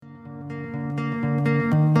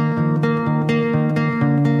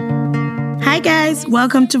guys,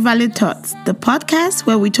 welcome to Valid Thoughts, the podcast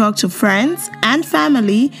where we talk to friends and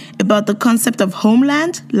family about the concept of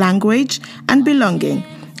homeland, language, and belonging.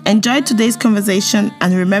 Enjoy today's conversation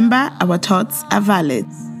and remember, our thoughts are valid.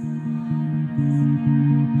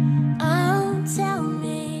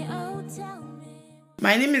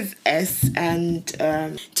 My name is S, and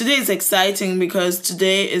today is exciting because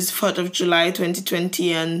today is 4th of July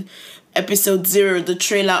 2020 and episode 0, the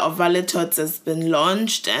trailer of Valid Thoughts has been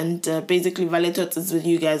launched, and basically Valid Thoughts is with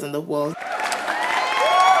you guys in the world.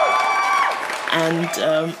 And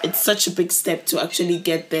it's such a big step to actually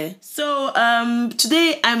get there. So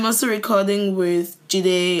today I'm also recording with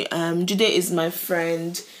Jide. Jide is my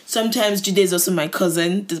friend. Sometimes Jide is also my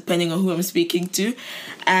cousin, depending on who I'm speaking to.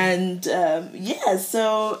 And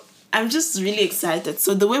so I'm just really excited.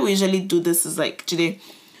 So the way we usually do this is like, Jide,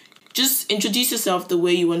 just introduce yourself the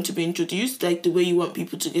way you want to be introduced, like the way you want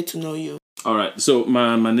people to get to know you. All right. So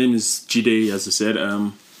my name is Jide, as I said.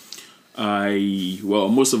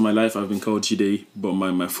 Most of my life I've been called Jide, but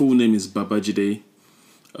my full name is Baba Jide.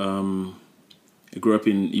 I grew up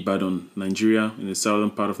in Ibadan, Nigeria, in the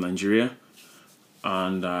southern part of Nigeria.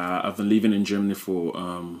 And I've been living in Germany for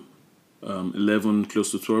 11,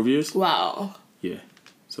 close to 12 years. Wow. Yeah.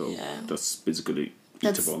 So that's basically...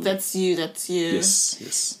 That's you.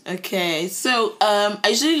 Yes. Okay, so I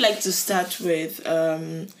usually like to start with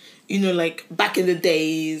like back in the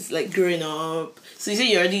days, like growing up. So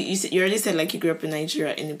you already said like you grew up in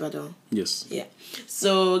Nigeria, in Ibadan. Yes. Yeah.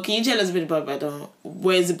 So can you tell us a bit about Ibadan?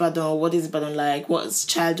 Where is Ibadan? What is Ibadan like? What was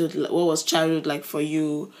childhood like for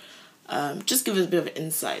you? Just give us a bit of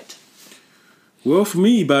insight. Well, for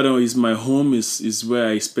me, Ibadan is my home. Is where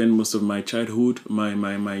I spend most of my childhood, my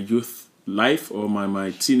youth life, or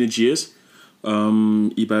my teenage years.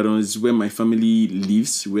 Ibadan is where my family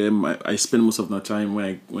lives, where I spend most of my time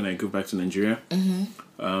when I go back to Nigeria.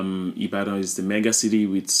 Mm-hmm. Ibadan is the mega city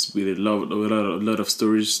with a lot of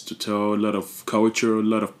stories to tell, a lot of culture, a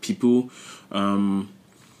lot of people.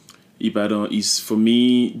 Ibadan is for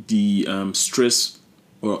me the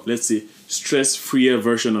stress-freer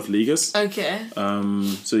version of Lagos. Okay.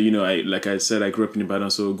 So like I said, I grew up in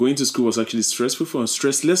Ibadan, so going to school was actually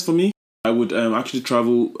stressless for me. I would actually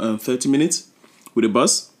travel 30 minutes with a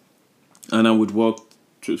bus, and I would walk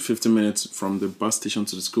 15 minutes from the bus station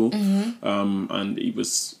to the school. Mm-hmm. And it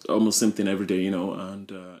was almost same thing every day,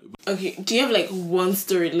 And okay, do you have like one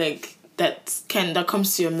story like that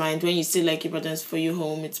comes to your mind when you say like Ibadan is for you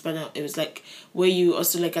home? It was like where you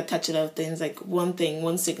also like attach a lot of things, like one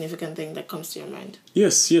significant thing that comes to your mind.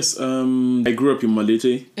 Yes. I grew up in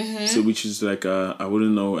Malete, mm-hmm. So which is like I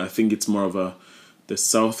wouldn't know. I think it's more of the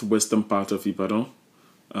southwestern part of Ibadan,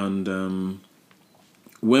 and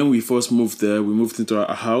when we first moved there, we moved into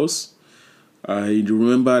a house. I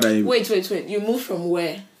remember that Wait. You moved from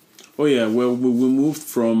where? Oh yeah, well we moved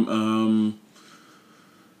from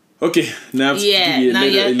Okay, now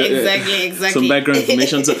exactly. Some background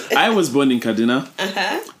information. So I was born in Kaduna,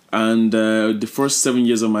 and the first 7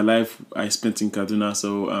 years of my life I spent in Kaduna.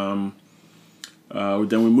 So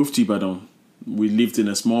then we moved to Ibadan. We lived in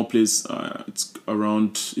a small place. It's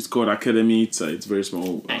called Academy. It's very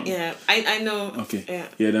small. I know. Okay.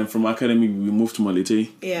 Yeah. Then from Academy we moved to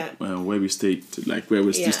Malete. Yeah. Where we stayed, like where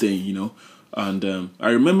we're still staying, And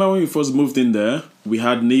I remember when we first moved in there, we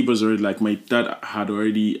had neighbors already. Like my dad had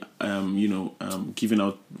already, given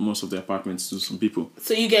out most of the apartments to some people.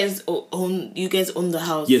 So you guys own the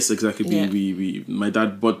house? Yes, exactly. Yeah. We my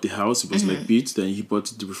dad bought the house. It was like built. Then he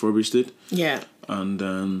bought it, refurbished it. Yeah.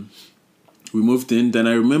 And we moved in. Then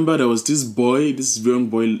I remember there was this young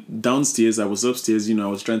boy downstairs. I was upstairs. I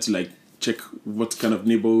was trying to like check what kind of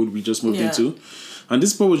neighborhood we just moved into, and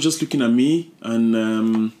this boy was just looking at me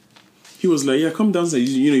and. He was like, yeah, come downstairs.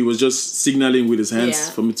 He was just signaling with his hands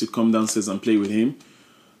for me to come downstairs and play with him.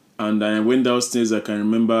 And I went downstairs. I can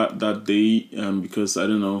remember that day because, I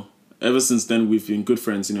don't know, ever since then we've been good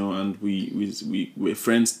friends, and we were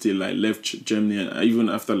friends till I left Germany. And even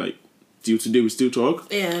after, like, till today, we still talk.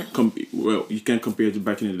 Yeah. You can't compare it to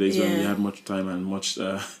back in the days when we had much time and much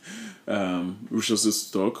resources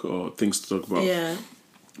to talk or things to talk about. Yeah.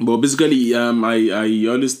 But basically, I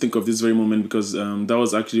always think of this very moment because that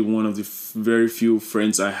was actually one of the very few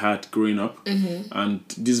friends I had growing up. Mm-hmm. And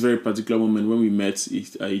this very particular moment when we met,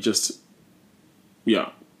 it's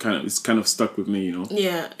kind of stuck with me,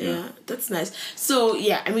 Yeah, that's nice. So,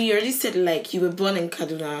 you already said like you were born in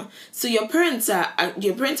Kaduna. So your parents are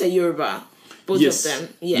Yoruba, both of them.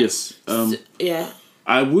 Yeah. Yes. Yeah.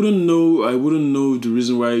 I wouldn't know the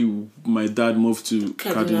reason why my dad moved to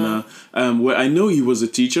Kaduna. Well, I know he was a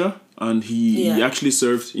teacher. and he actually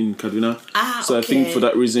served in Kaduna. So I think for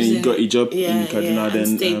that reason he got a job in Kaduna.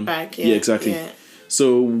 Then stayed back. Exactly. Yeah.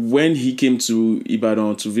 So when he came to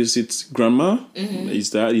Ibadan to visit grandma,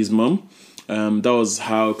 his mom, that was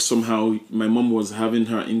how somehow my mom was having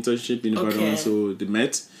her internship in Ibadan, so they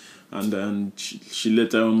met, and then she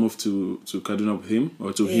later moved to Kaduna with him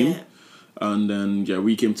or to him, and then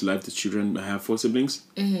we came to live the children. I have 4 siblings,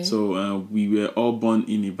 so we were all born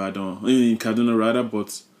in Ibadan, in Kaduna rather,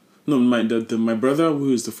 but. No, my brother,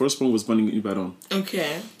 who is the first one, was born in Ibadan.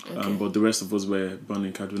 Okay. But the rest of us were born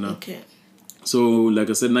in Kaduna. Okay. So,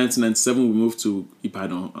 like I said, 1997 we moved to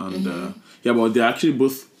Ibadan, and but they're actually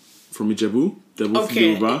both from Ijebu. They're both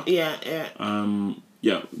Yoruba.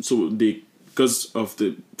 So they, because of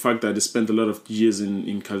the fact that they spent a lot of years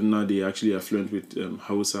in Kaduna, they actually are fluent with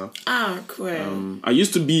Hausa. Cool. I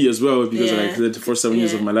used to be as well, because like the first 7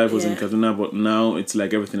 years of my life was in Kaduna, but now it's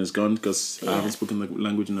like everything is gone because I haven't spoken the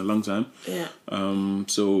language in a long time.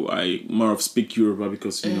 So I more of speak Yoruba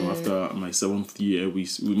because after my 7th year we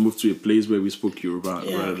moved to a place where we spoke Yoruba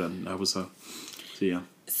rather than Hausa. So yeah.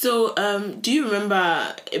 So, do you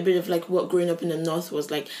remember a bit of like what growing up in the north was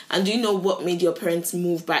like? And do you know what made your parents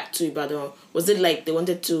move back to Ibadan? Was it like they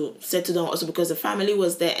wanted to settle down also because the family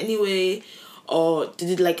was there anyway? Or did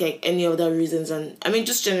it like any other reasons? And I mean,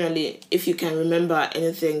 just generally, if you can remember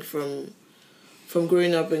anything from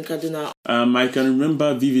growing up in Kaduna. I can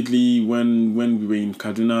remember vividly when we were in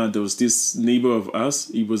Kaduna, there was this neighbor of us.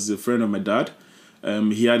 He was a friend of my dad.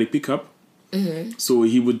 He had a pickup. So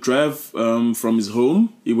he would drive from his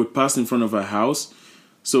home. He would pass in front of our house.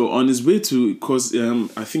 So on his way to, because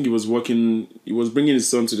I think he was bringing his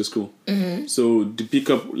son to the school. So the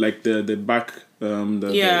pickup, like the back,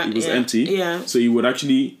 it was empty. So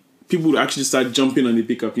people would actually start jumping on the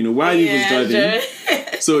pickup, while he was driving.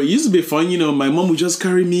 So it used to be fun, my mom would just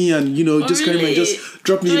carry me and, carry me and just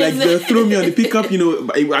drop me, throw me on the pickup,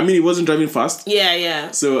 I mean, he wasn't driving fast.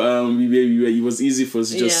 So it was easy for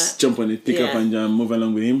us to just jump on the pickup and move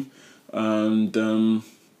along with him. And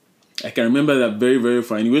I can remember that very, very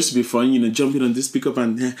fun. It used to be fun, jumping on this pickup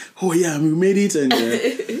and, we made it. And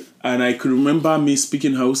and I could remember me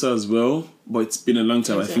speaking Hausa as well, but it's been a long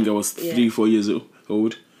time. I think I was 3-4 years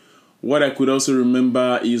old. What I could also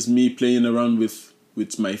remember is me playing around with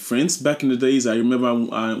my friends back in the days. I remember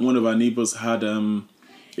one of our neighbors had a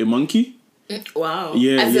monkey. Wow.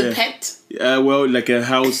 As a pet? Well, like a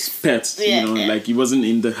house pet. Like it wasn't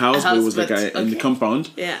in the house, but it was like in the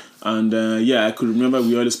compound. And I could remember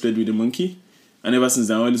we always played with the monkey. And ever since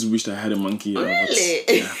then, I always wished I had a monkey.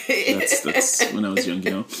 Really? That's when I was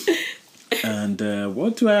young, And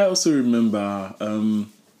what do I also remember?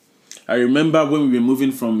 I remember when we were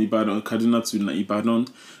moving from Kaduna to Ibadan.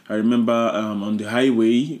 I remember on the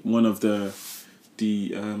highway, one of the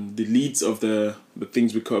leads of the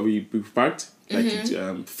things we parked,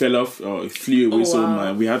 it fell off or it flew away.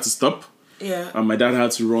 So we had to stop. And my dad had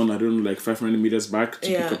to run, 500 meters back to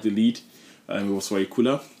pick up the lead. It was for a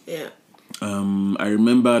cooler. I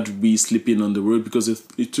remembered we sleeping on the road because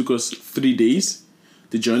it took us 3 days.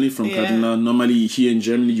 The journey from Kaduna. Normally here in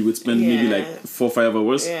Germany you would spend maybe 4 or 5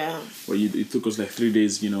 hours. But it took us 3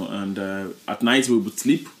 days, and at night we would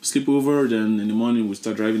sleep over, then in the morning we'd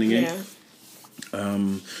start driving again.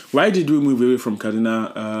 Why did we move away from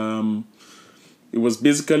Kaduna? It was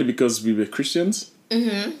basically because we were Christians.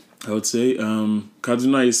 I would say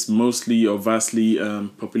Kaduna is mostly or vastly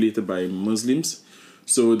populated by Muslims.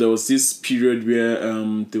 So there was this period where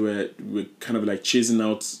they were kind of chasing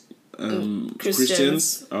out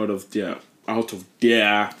Christians out of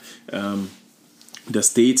their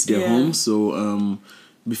states, their homes. So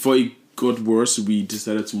before it got worse, we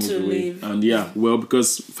decided to move away. And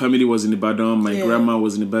because family was in Ibadan, my grandma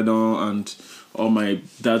was in Ibadan, and all my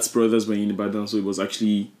dad's brothers were in Ibadan. So it was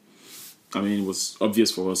actually, it was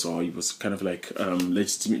obvious for us, or it was kind of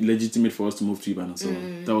legitimate for us to move to Ibadan. So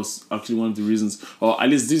that was actually one of the reasons, or at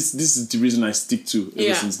least this is the reason I stick to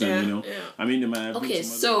ever since then. Okay,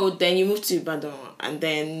 so then you moved to Ibadan, and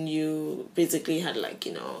then you basically had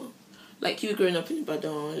you growing up in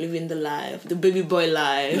Ibadan, living the life, the baby boy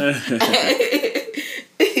life.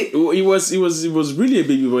 It was really a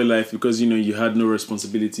baby boy life because you had no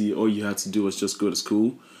responsibility. All you had to do was just go to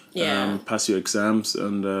school, pass your exams,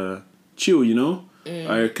 and chill.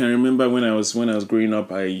 I can remember when I was growing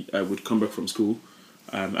up, I would come back from school.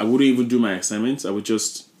 I wouldn't even do my assignments. I would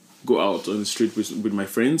just go out on the street with my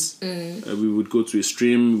friends. We would go to a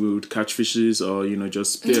stream. We would catch fishes, or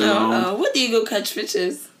just play around. What do you go catch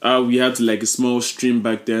fishes? We had a small stream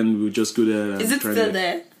back then. We would just go there. Is it still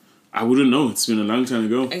there? I wouldn't know. It's been a long time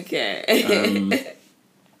ago. Okay.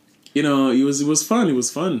 It was fun. It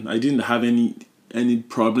was fun. I didn't have any any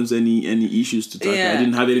problems, any issues to tackle. Yeah. I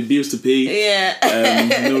didn't have any bills to pay.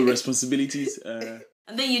 Yeah. No responsibilities.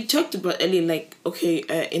 And then you talked about earlier, like, okay,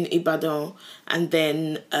 in Ibadan, and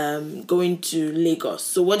then going to Lagos.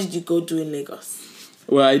 So what did you go do in Lagos?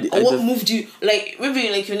 Well, What moved you? Like, maybe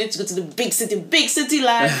like you need to go to the big city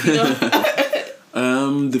life, you know?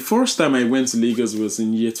 The first time I went to Lagos was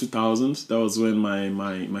in year 2000. That was when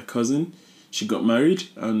my cousin, she got married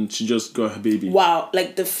and she just got her baby. Wow,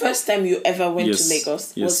 like the first time you ever went Yes, to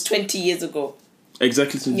Lagos yes. was 20 years ago.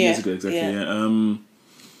 Exactly 20 years ago, exactly. Yeah.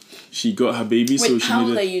 She got her baby, so she how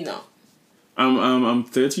needed. old are you now? I'm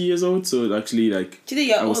 30 years old, so actually like Do you think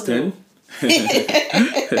you're I was old 10.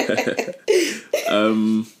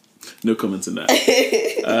 No comments on that.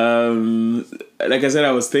 Like I said,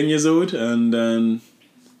 I was 10 years old, and then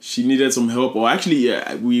she needed some help. Or actually,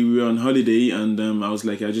 yeah, we were on holiday, and I was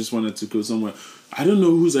like, I just wanted to go somewhere. I don't know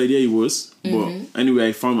whose idea it was, but anyway,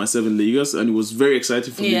 I found myself in Lagos, and it was very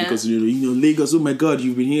exciting for me because you know Lagos. Oh my God,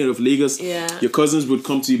 you've been here of Lagos. Yeah. Your cousins would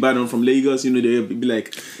come to Ibadan from Lagos. You know, they'd be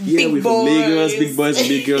like, yeah, Big we're from Lagos, boys. big boys and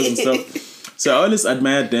big girls and stuff. So I always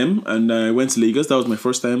admired them, and I went to Lagos. That was my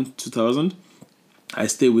first time, 2000. I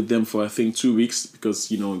stayed with them for I think 2 weeks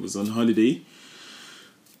because you know it was on holiday.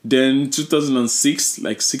 Then 2006,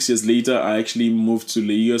 like 6 years later, I actually moved to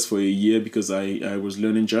Lagos for a year because I was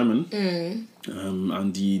learning German.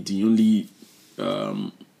 And the only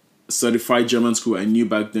certified German school I knew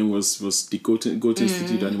back then was the Goethe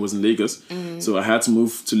Institute, and it was in Lagos. So I had to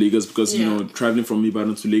move to Lagos because you know traveling from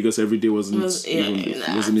Ibadan to Lagos every day wasn't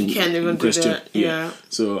in question. Yeah.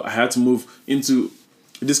 So I had to move into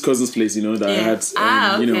this cousin's place, you know, that I had,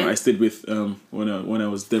 you know, I stayed with when I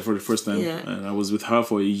was there for the first time, and I was with her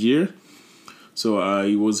for a year. So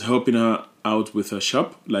I was helping her out with her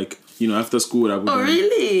shop, like you know, after school I would. Oh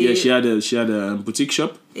really? Yeah, she had a boutique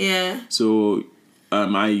shop. Yeah. So,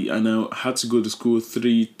 I had to go to school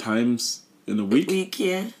 3 times in a week.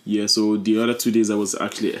 Yeah. Yeah. So the other 2 days I was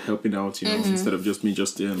actually helping out, you know, instead of just me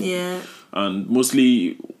Yeah. And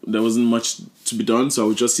mostly there wasn't much to be done, so I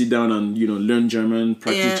would just sit down and you know learn German,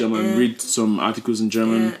 practice German, read some articles in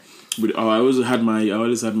German. But I always had my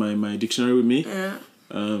dictionary with me.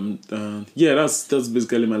 That's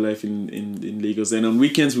basically my life in Lagos. And on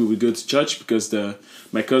weekends we would go to church because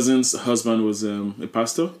my cousin's husband was a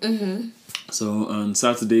pastor. So on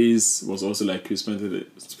Saturdays was also like we spent it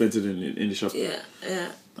in the shop.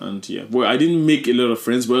 And well, I didn't make a lot of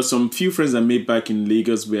friends. Well, some few friends I made back in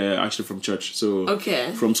Lagos were actually from church. So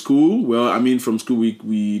from school, from school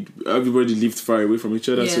we everybody lived far away from each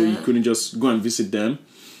other, so you couldn't just go and visit them,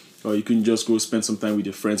 or you couldn't just go spend some time with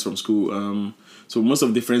your friends from school. So most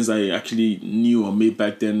of the friends I actually knew or made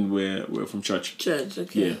back then were from church.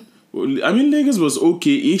 Yeah. Well, I mean, Lagos was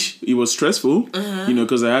okay-ish. It was stressful, you know,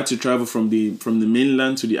 because I had to travel from the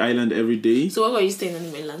mainland to the island every day. So where were you staying on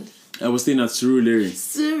the mainland? I was staying at Surulere.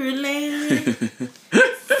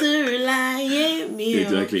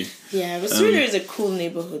 Exactly. Yeah, but Surulere is a cool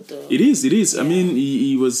neighborhood, though. It is. Yeah. I mean,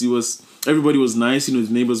 he was. Everybody was nice. You know,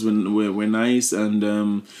 the neighbors were nice,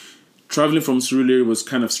 and traveling from Surulere was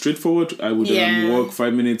kind of straightforward. I would walk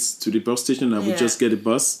 5 minutes to the bus station. I would just get a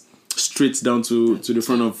bus straight down to the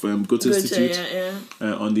front of Goethe Institute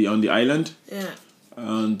on the island. Yeah.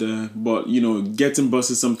 And but you know, getting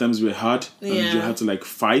buses sometimes were hard, and you had to like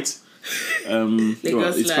fight.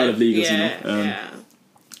 It's part of Lagos, you know.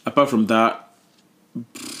 Apart from that,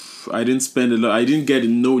 I didn't spend a lot. I didn't get to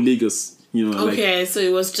know Lagos, you know. Okay, so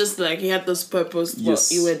it was just like you had this purpose, what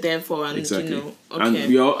you were there for, and you know. Okay.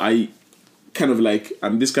 And I kind of like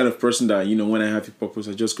I'm this kind of person that you know when I have a purpose,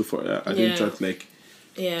 I just go for it. I didn't try to like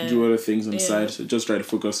do other things on the side. So just try to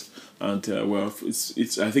focus. And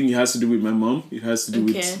it's I think it has to do with my mom. It has to do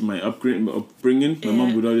with my upbringing. My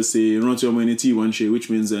mom would always say, "Run to your humanity one day," which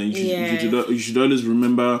means you should always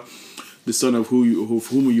remember the son of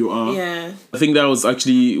whom you are. Yeah. I think that was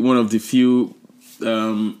actually one of the few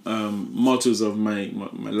mottos of my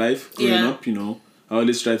life growing up. You know, I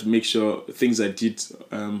always try to make sure things I did,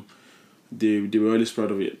 they were always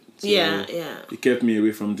proud of it. So it kept me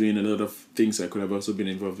away from doing a lot of things I could have also been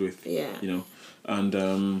involved with. Yeah. You know,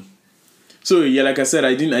 and so like I said,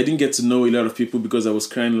 I didn't get to know a lot of people because I was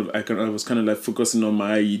kind of like focusing on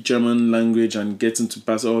my German language and getting to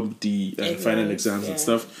pass all the final exams and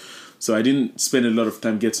stuff. So I didn't spend a lot of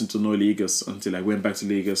time getting to know Lagos until I went back to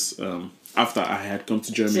Lagos after I had come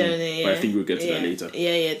to Germany. But I think we'll get to that later.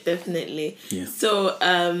 Yeah, definitely. Yeah. So,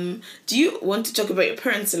 do you want to talk about your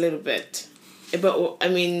parents a little bit? But I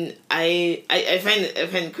mean, I find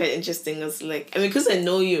it quite interesting. As like, I mean, because I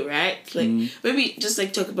know you, right? Like, maybe just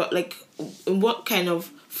like talk about like in what kind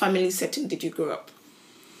of family setting did you grow up?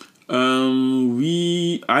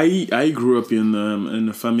 I grew up in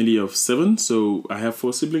a family of 7, so I have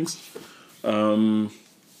 4 siblings.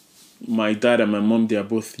 My dad and my mom, they are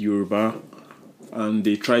both Yoruba, and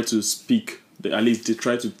they try to speak. At least they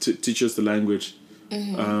try to teach us the language,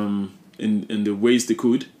 in the ways they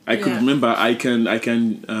could. I could remember. I can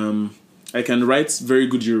write very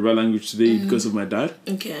good Yoruba language today because of my dad.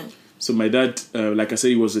 Okay. So my dad, like I said,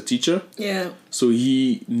 he was a teacher. Yeah. So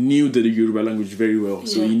he knew the Yoruba language very well.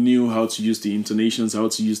 So he knew how to use the intonations, how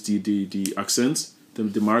to use the accents,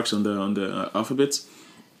 the marks on the alphabet.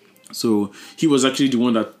 So he was actually the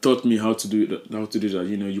one that taught me how to do that.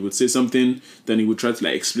 You know, you would say something, then he would try to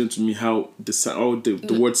like explain to me how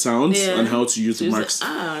the word sounds and how to use the marks.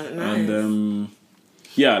 Nice. And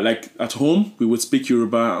like at home we would speak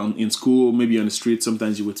Yoruba. In school, maybe on the street,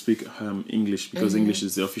 sometimes you would speak English because English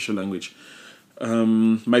is the official language.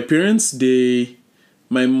 My parents,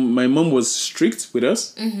 my mom was strict with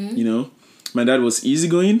us. You know, my dad was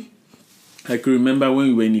easygoing. I could remember when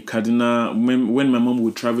we were in Kaduna, when my mom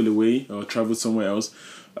would travel away or travel somewhere else,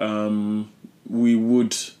 we were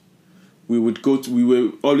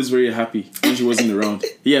always very happy when she wasn't around.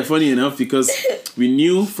 Yeah, funny enough, because we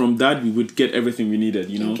knew from Dad we would get everything we needed,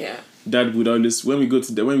 you know. Okay. Dad would always, when we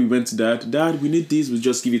went to Dad, we need this, we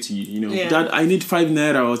just give it to you, you know. Yeah. Dad, I need 5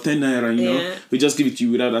 naira or 10 naira, you know. We just give it to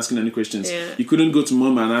you without asking any questions. Yeah. You couldn't go to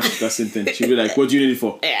Mom and ask that same thing. She'd be like, what do you need it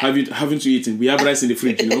for? Haven't you eaten? We have rice in the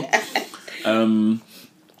fridge, you know.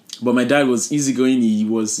 But my dad was easygoing. He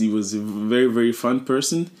was a very, very fun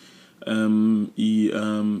person. He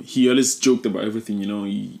always joked about everything, you know.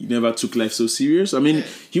 He never took life so serious. I mean,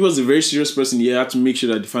 he was a very serious person. He had to make sure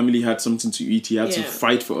that the family had something to eat. He had to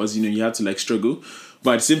fight for us, you know. He had to like struggle.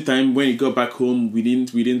 But at the same time, when he got back home, we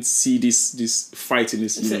didn't see this fight in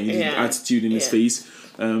his, you know, in his attitude, in his face.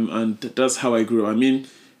 And that's how I grew up. I mean,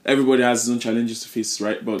 everybody has his own challenges to face,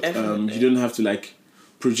 right? But you don't have to like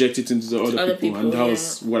project it into the other people, and that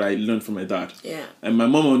was what I learned from my dad. Yeah. And my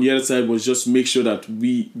mom on the other side was just make sure that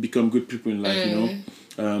we become good people in life, you know.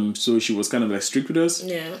 So she was kind of like strict with us.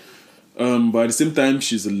 Yeah. But at the same time,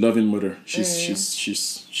 she's a loving mother. She's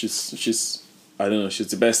I don't know,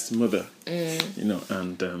 she's the best mother. You know,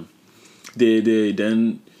 and they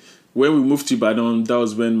then when we moved to Ibadan, that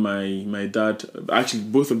was when my dad, actually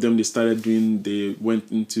both of them, they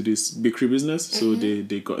went into this bakery business. So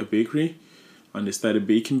they got a bakery. And they started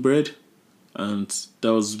baking bread, and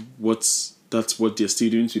that's what they're still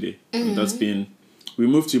doing today. And we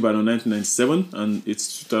moved to Ibadan in 1997, and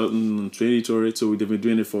it's 2020 already, so they've been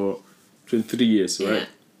doing it for 23 years, right?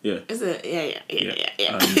 Yeah. Is it? Yeah.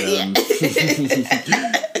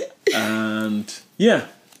 And yeah,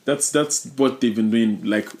 that's what they've been doing.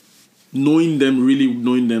 Like really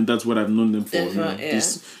knowing them. That's what I've known them for. You know,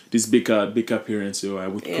 this baker parents. So I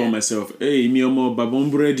would call myself, hey, mi omo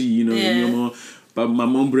babon bready, you know, mi omo my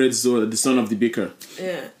mom bread, so the son of the baker.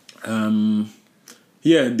 Yeah.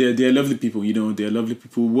 They're lovely people, you know. They're lovely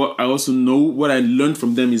people. What I learned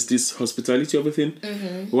from them is this hospitality of a thing.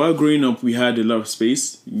 While growing up, we had a lot of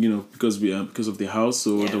space, you know, because of the house.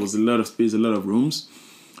 So there was a lot of space, a lot of rooms.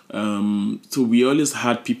 So we always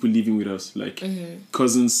had people living with us, like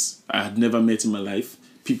cousins I had never met in my life,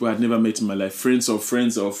 people I had never met in my life, friends of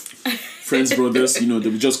friends, brothers. You know, they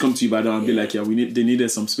would just come to Ibadan and be like, they needed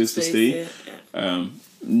some space to stay.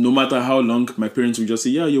 No matter how long, my parents would just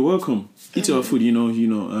say, yeah, you're welcome, eat your food, you know,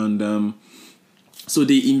 and so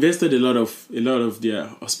they invested a lot of their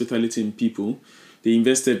hospitality in people. They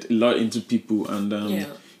invested a lot into people, and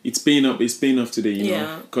it's paying off today, you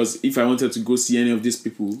know, because if I wanted to go see any of these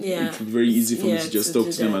people, it would be very easy for me to just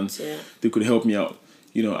talk to them, and they could help me out,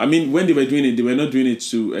 you know. I mean, when they were doing it, they were not doing it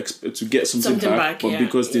to get something back, but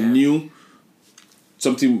because they knew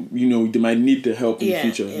something, you know, they might need the help in the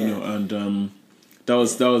future, you know, and that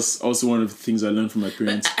was also one of the things I learned from my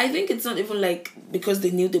parents. But I think it's not even like because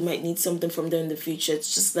they knew they might need something from them in the future.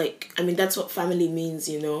 It's just like, I mean, that's what family means,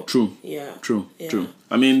 you know. True. Yeah. True.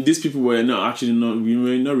 I mean, these people were we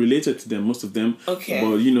were not related to them, most of them. Okay.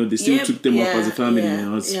 But you know, they still took them up as a family, you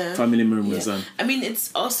know, as family members. And I mean,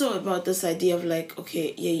 it's also about this idea of like,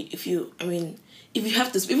 okay, if you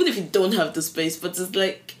have this, even if you don't have the space, but it's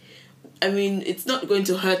like, I mean, it's not going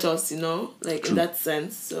to hurt us, you know, like in that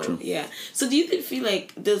sense. So So do you feel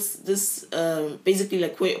like this basically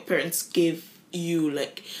like what your parents gave you,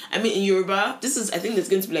 like, I mean, in Yoruba, I think there's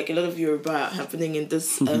going to be like a lot of Yoruba happening in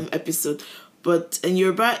this episode, but in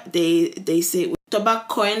Yoruba they say toba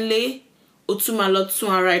koenle otumalotun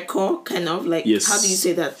araiko, kind of like, how do you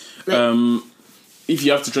say that? Like, if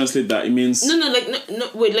you have to translate that, it means no.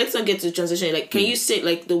 Wait, let's not get to the translation. Like, can you say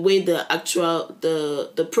like the way the actual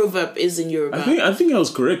the proverb is in Yoruba? I think I was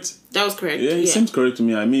correct. That was correct. Yeah, it seems correct to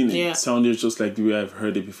me. I mean, Yeah. it sounded just like the way I've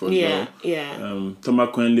heard it before as well. Yeah. Toma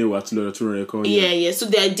Kwenle wa tuloro turo eko. Yeah. So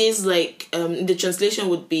the idea is like the translation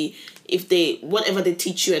would be if whatever they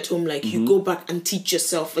teach you at home, like you go back and teach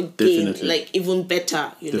yourself again, Definitely. like even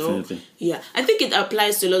better, you Definitely. know. Yeah. I think it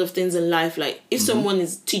applies to a lot of things in life. Like if someone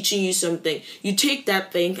is teaching you something, you take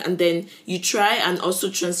that thing and then you try and also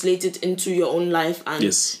translate it into your own life and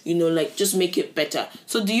Yes. you know, like just make it better.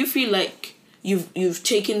 So do you feel like you've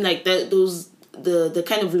taken like the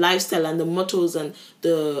kind of lifestyle and the mottos and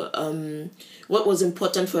the what was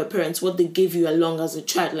important for your parents, what they gave you along as a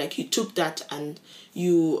child, like you took that and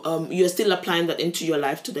you're still applying that into your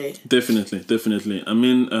life today? Definitely. I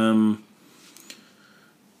mean,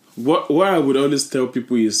 what I would always tell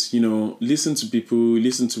people is, you know, listen to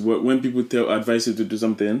when people advise you to do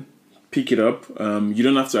something, pick it up. You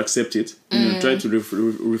don't have to accept it. You know, try to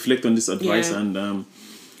reflect on this advice and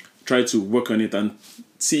try to work on it and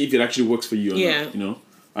see if it actually works for you or not, you know.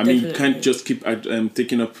 I mean, you can't just keep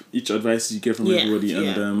taking up each advice you get from everybody.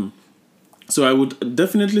 And so I would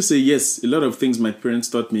definitely say yes. A lot of things my parents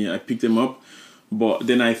taught me, I picked them up. But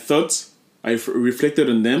then I reflected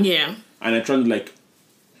on them. Yeah. And I tried to like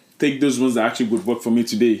take those ones that actually would work for me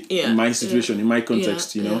today in my situation, in my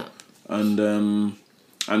context, you know. And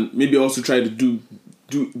maybe also try to do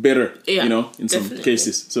better, you know, in some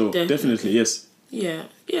cases. So definitely yes. Yeah.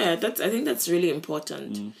 I think that's really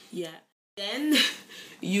important. Yeah. Then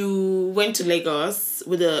you went to Lagos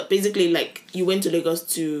you went to Lagos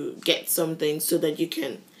to get something so that you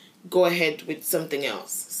can go ahead with something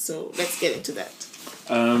else. So let's get into that.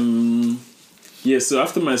 So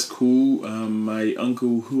after my school, my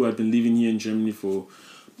uncle who had been living here in Germany for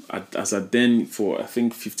I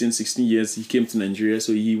think 15, 16 years, he came to Nigeria.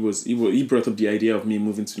 So he brought up the idea of me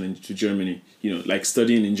moving to Germany, you know, like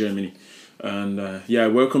studying in Germany. And I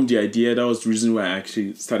welcomed the idea. That was the reason why I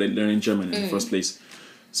actually started learning German in the first place.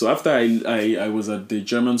 So after I was at the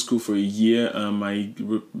German school for a year,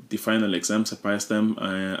 the final exams, I passed them,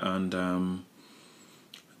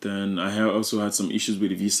 then I also had some issues with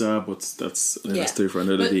the visa, but that's another story for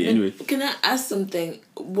another day. Anyway, can I ask something?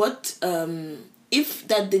 What if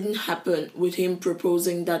that didn't happen with him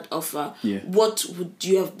proposing that offer? What would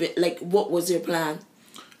you have been like? What was your plan?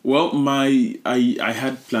 Well, I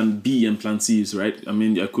had plan B and plan C's, right? I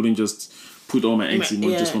mean, I couldn't just put all my eggs in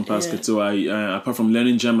just one basket. Yeah. So I apart from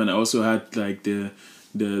learning German, I also had like the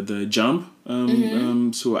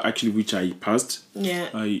JAM, so actually which I passed. Yeah.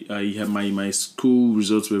 I had my school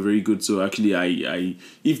results were very good. So actually, I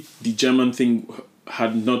if the German thing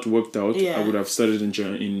had not worked out, I would have studied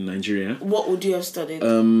in Nigeria. What would you have studied?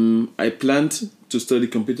 I planned to study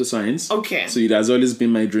computer science. Okay. So it has always been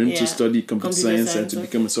my dream to study computer science and to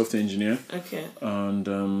become a software engineer. Okay. And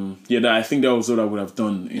I think that was what I would have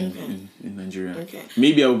done in Nigeria. Okay.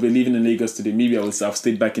 Maybe I would be living in Lagos today. Maybe I would have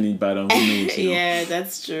stayed back in Ibadan. Who knows? You know? Yeah,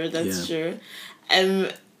 that's true. That's true. I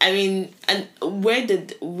mean, and where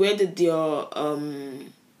did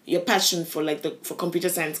your passion for for computer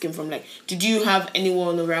science came from? Like, did you have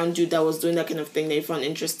anyone around you that was doing that kind of thing that you found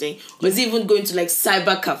interesting? Was it even going to like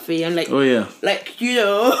cyber cafe and like, oh yeah, like, you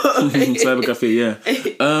know, cyber cafe? Yeah.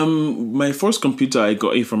 My first computer I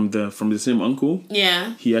got it from the same uncle.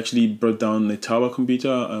 Yeah. He actually brought down a tower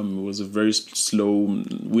computer. It was a very slow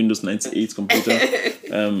Windows 98 computer.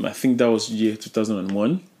 I think that was year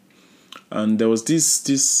 2001. And there was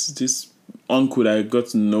this uncle that I got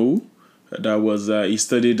to know. That was he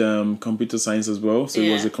studied computer science as well, so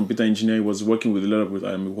he was a computer engineer. He was working with a lot of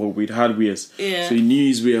with hardwares, so he knew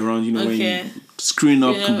his way around. You know, when you screwing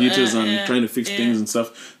up computers and trying to fix things and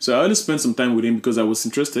stuff. So I always spent some time with him because I was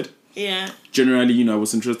interested. Yeah. Generally, you know, I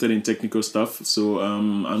was interested in technical stuff. So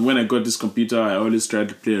and when I got this computer, I always tried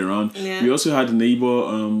to play around. Yeah. We also had a neighbor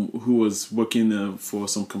who was working for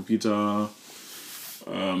some computer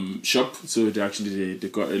shop, so they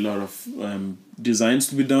got a lot of designs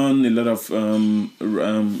to be done, a lot of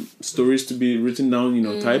stories to be written down, you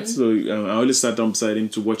know, typed. So I always sat down beside him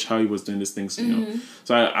to watch how he was doing these things, you know.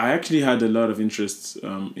 So I actually had a lot of interest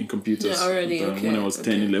in computers when I was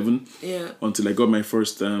 10, 11, until I got my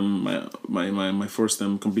first my first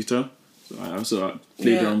computer. So I also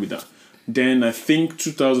played around with that. Then I think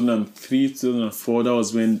 2003, 2004, that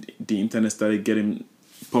was when the internet started getting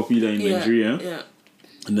popular in Nigeria. Yeah.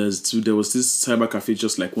 And there was this cyber cafe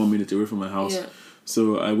just like 1 minute away from my house. Yeah.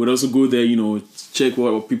 So I would also go there, you know, check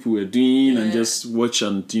what people were doing and just watch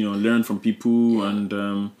and, you know, learn from people. Yeah.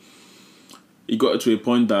 And it got to a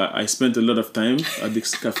point that I spent a lot of time at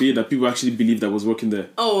this cafe that people actually believed I was working there.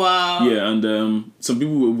 Oh wow! Yeah, and some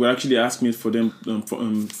people would actually ask me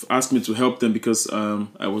ask me to help them because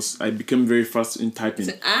I became very fast in typing.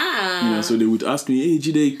 So they would ask me, "Hey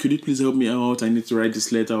Jide, could you please help me out? I need to write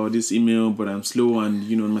this letter or this email, but I'm slow and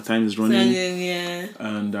my time is running." Yeah.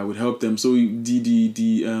 And I would help them. So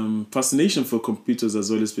the fascination for computers has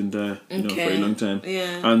always been there, for a long time.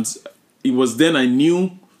 Yeah. And it was then I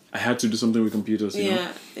knew I had to do something with computers,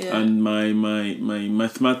 Yeah. And my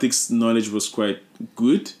mathematics knowledge was quite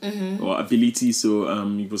good, or ability. So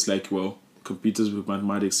it was like, well, computers with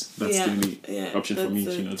mathematics, that's the only option for me,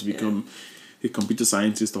 to become a computer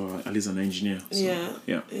scientist or at least an engineer. So,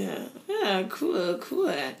 Yeah,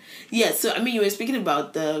 cool. Yeah, so I mean, you were speaking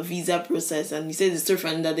about the visa process, and you said it's a story for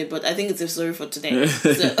another day, but I think it's a story for today.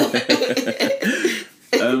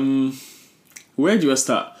 Where do I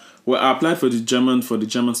start? Well, I applied for the German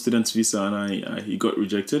student visa, and it got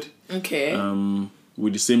rejected. Okay.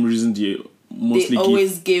 With the same reason they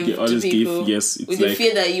always give to people. Yes, it's with the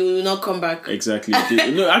fear that you will not come back. Exactly.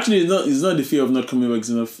 No, actually, it's not the fear of not coming back.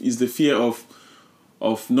 It's the fear of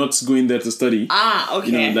not going there to study.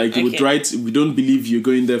 Okay. They would write, "We don't believe you're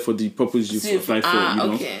going there for the purpose you applied for."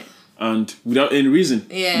 Okay. And without any reason.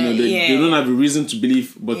 They don't have a reason to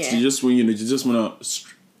believe, but they just want you just want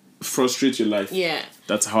to frustrate your life. Yeah.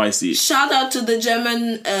 That's how I see it. Shout out to the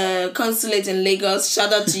German consulate in Lagos.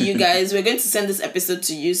 Shout out to you guys. We're going to send this episode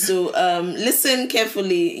to you. So listen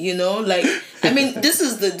carefully, I mean, this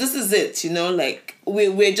is it,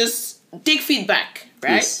 we're just take feedback,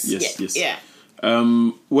 right? Yes. Yeah.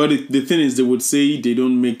 Well, the thing is, they would say they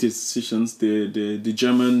don't make the decisions. The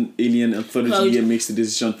German alien authority here makes the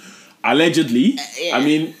decision. Allegedly, I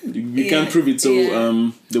mean, we can't prove it. So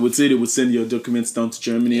they would say they would send your documents down to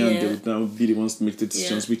Germany, and they would now be the ones to make the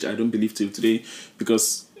decisions, which I don't believe till today,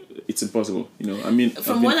 because it's impossible. I mean,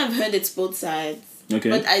 from what I've heard, it's both sides. Okay.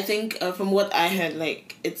 But I think from what I heard,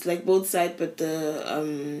 it's both sides, but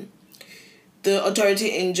the authority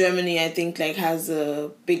in Germany, I think, has a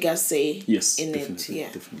bigger say in it. Yeah.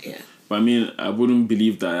 Definitely. But I mean, I wouldn't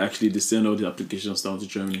believe that actually they send all the applications down to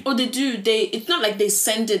Germany. Oh, they do. It's not like they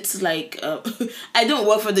send it I don't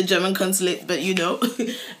work for the German consulate, but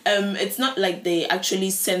it's not like they actually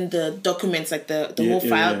send the documents, the whole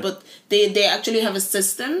file, but they actually have a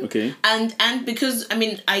system. Okay. And because, I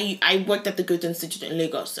mean, I worked at the Goethe Institute in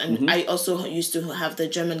Lagos, and I also used to have the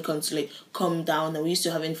German consulate come down, and we used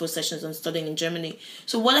to have info sessions on studying in Germany.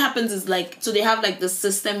 So what happens is so they have the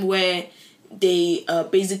system where they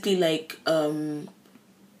basically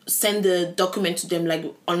send the document to them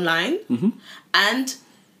online, and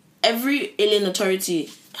every alien authority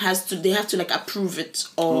have to approve it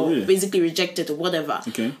or basically reject it or whatever.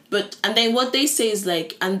 Okay. And then what they say is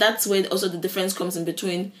and that's where also the difference comes in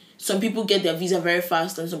between. Some people get their visa very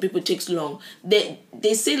fast and some people it takes long. They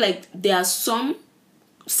say there are some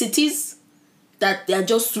cities that they are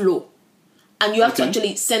just slow. And you have to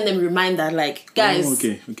actually send them a reminder, guys,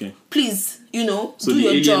 please, so do the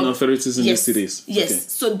your alien job. Authorities in these cities. Yes. Okay.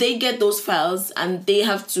 So they get those files and they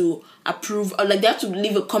have to approve, or they have to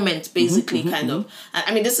leave a comment, basically, kind of.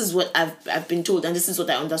 I mean, this is what I've been told, and this is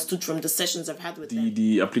what I understood from the sessions I've had with them.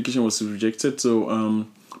 The application was rejected, so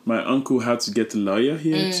my uncle had to get a lawyer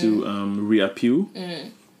here to reappeal,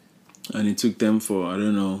 and it took them for, I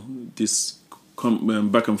don't know, this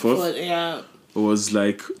back and forth. But, yeah. It was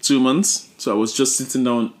 2 months, so I was just sitting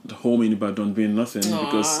down at home in Ibadan doing nothing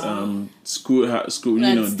because school, the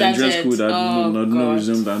Nigerian school that not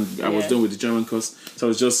resumed, and I was done with the German course, so I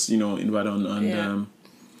was just in Ibadan, and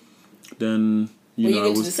then Were you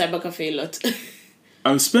going to the cyber cafe a lot?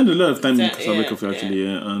 I spent a lot of time in the cyber cafe actually,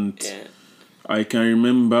 and I can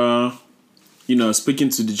remember. Speaking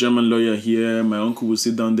to the German lawyer here, my uncle would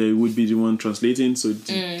sit down there, he would be the one translating, so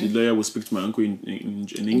the lawyer would speak to my uncle in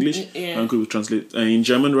English, my uncle would translate, in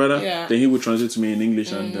German rather, then he would translate to me in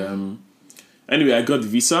English, and anyway, I got the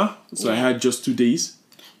visa, so I had just 2 days.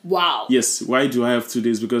 Wow. Yes, why do I have 2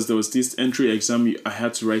 days? Because there was this entry exam I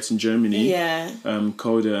had to write in Germany,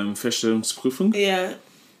 called Feststellungsprüfung. Yeah.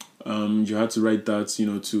 You had to write that,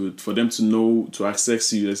 for them to know, to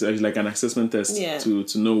access you. It's like an assessment test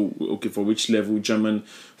to know, okay, for which level you're going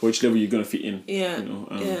to fit in. Yeah.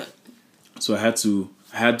 So I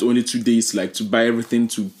had only 2 days, to buy everything,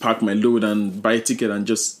 to pack my load and buy a ticket and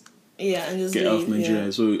just get leave, out of Nigeria.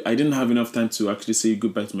 Yeah. So I didn't have enough time to actually say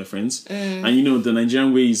goodbye to my friends. And the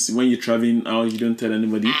Nigerian way is when you're traveling out, you don't tell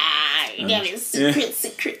anybody.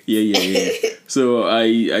 Secret. Yeah. So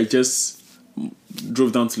I just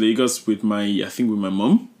drove down to Lagos with my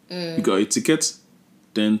mom. We got a ticket,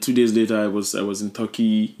 Then 2 days later, I was in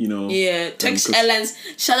Turkey. Yeah, Turkish Airlines.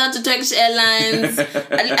 Shout out to Turkish Airlines.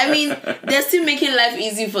 I mean, they're still making life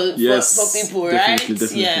easy for people, right?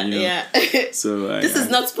 Definitely. Yeah. So this is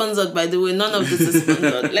not sponsored, by the way. None of this is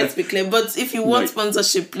sponsored. Let's be clear. But if you want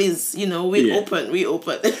sponsorship, please, we open.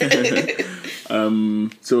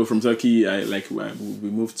 So from Turkey, we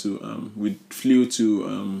moved to we flew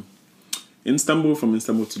to Istanbul. From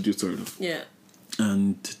Istanbul to Düsseldorf. Yeah.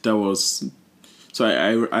 And that was. So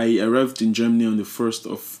I arrived in Germany on the 1st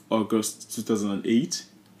of August 2008.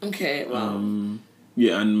 Okay, wow. And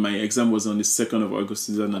my exam was on the 2nd of August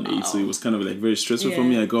 2008. Wow. So it was kind of like very stressful for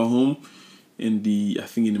me. I got home in the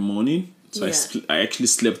morning. So I actually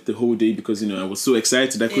slept the whole day because, I was so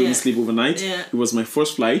excited I couldn't sleep overnight. Yeah. It was my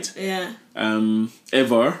first flight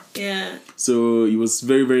ever. Yeah. So it was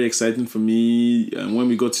very, very exciting for me. And when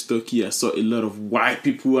we got to Turkey, I saw a lot of white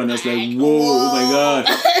people and I was like, whoa. Oh my God.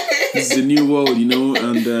 This is a new world, and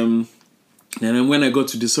then when I got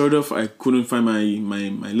to Düsseldorf, I couldn't find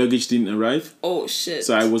my luggage didn't arrive. Oh shit!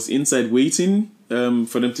 So I was inside waiting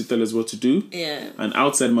for them to tell us what to do. Yeah. And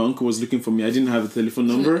outside, my uncle was looking for me. I didn't have a telephone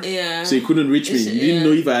number. Yeah. So he couldn't reach me. He didn't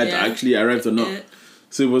know if I had actually arrived or not. Yeah.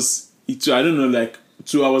 So I don't know, like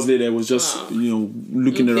 2 hours later, I was just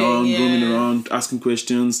looking around, roaming around, asking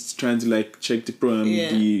questions, trying to like check the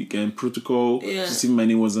protocol to see if my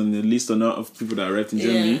name was on the list or not of people that arrived in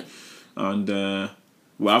Germany. And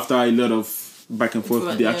after a lot of back and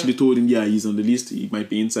forth, they actually told him, he's on the list. He might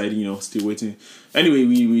be inside, still waiting. Anyway,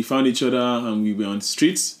 we found each other and we were on the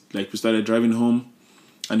streets. Like we started driving home,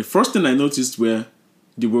 and the first thing I noticed were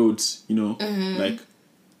the roads. Like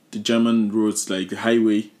the German roads, like the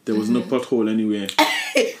highway. There was no pothole anywhere.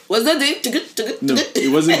 Was that the No, it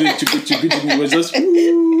wasn't the it was just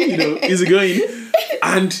easy going.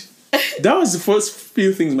 And that was the first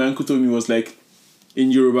few things my uncle told me was like, in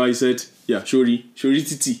Yoruba he said, shori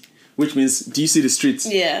titi, which means, do you see the streets?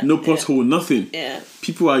 Yeah. No pothole, nothing. Yeah.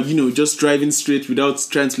 People are, just driving straight without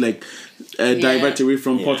trying to like divert away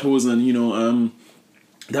from potholes, and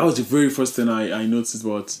that was the very first thing I noticed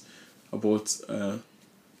about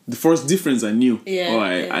the first difference I knew.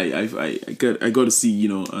 I got to see,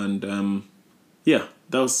 and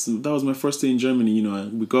that was my first day in Germany.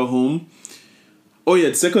 We got home. Oh yeah,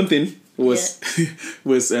 the second thing was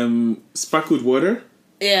was sparkled water.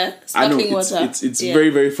 Yeah, sparkling water. It's very,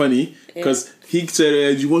 very funny because he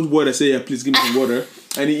said, "You want water?" I said, "Yeah, please give me some water."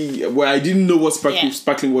 And I didn't know what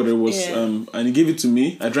sparkling water was, and he gave it to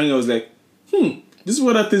me. I drank it. I was like, this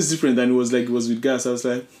water tastes different. And it was with gas. I was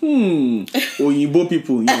like, Oyinbo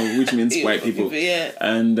people, which means white people.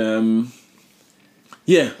 And I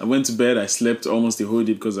went to bed. I slept almost the whole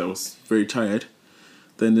day because I was very tired.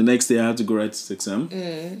 Then the next day I had to go write this exam.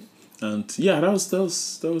 And that was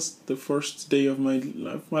the first day of my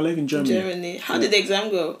life in Germany. How did the exam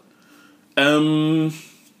go?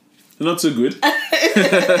 Not so good.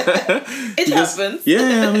 It happened.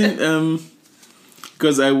 Yeah, I mean,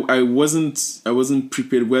 because I wasn't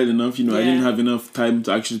prepared well enough. I didn't have enough time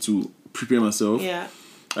to prepare myself. Yeah.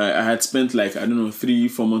 I had spent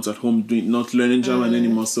 3-4 months at home not learning German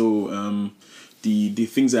anymore. So the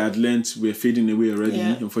things I had learned were fading away already,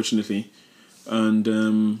 unfortunately.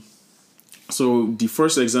 And so the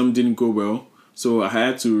first exam didn't go well. So I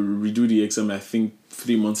had to redo the exam, I think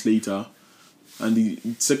 3 months later. And the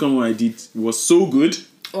second one I did was so good.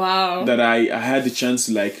 Wow. That I had the chance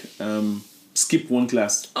to skip one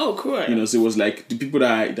class. Oh, cool. So it was like the people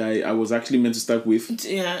that I was actually meant to start with.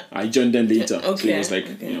 Yeah. I joined them later. Okay. So it was like,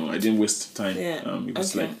 I didn't waste time. Yeah. It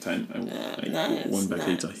was time. I went back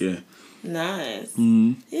later. Yeah. Nice.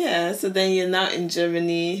 Mm-hmm. Yeah, so then you're now in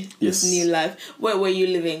Germany, this new life. Where were you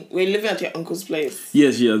living? Were you living at your uncle's place?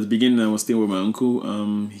 Yes, at the beginning I was staying with my uncle.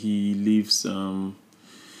 He lives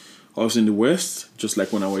also in the west, just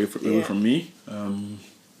like 1 hour away from me.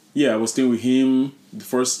 I was staying with him the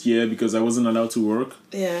first year because I wasn't allowed to work.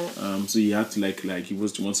 Yeah. So he had to he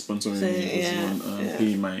was the one sponsoring me. He was the one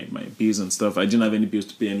paying my bills and stuff. I didn't have any bills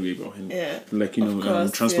to pay anyway, but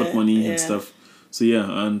transport money and stuff. So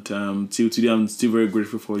and till today I'm still very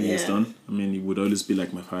grateful for what he has done. I mean, he would always be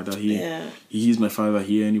like my father. He is my father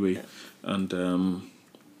here anyway. And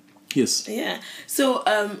yes. Yeah. So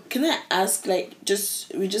can I ask, we're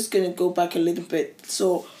just gonna go back a little bit.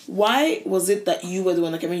 So why was it that you were the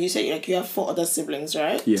one that came in? You said you have 4 other siblings,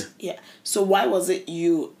 right? Yeah. Yeah. So why was it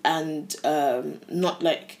you and not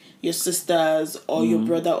your sisters or your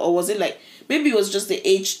brother, or was it maybe it was just the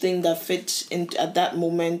age thing that fit in at that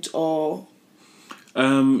moment, or?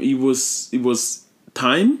 It was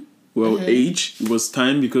time. Age. It was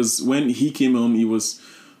time because when he came home, it was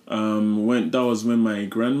when my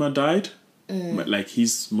grandma died. like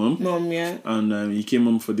his mom. Mom, yeah. And he came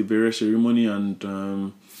home for the burial ceremony,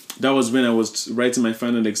 and that was when I was writing my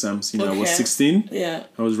final exams. I was 16. Yeah.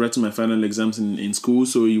 I was writing my final exams in school,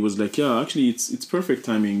 so he was like, yeah, actually it's perfect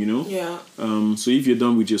timing, Yeah. So if you're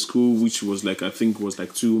done with your school, which was like, I think was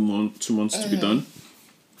like 2 months to be done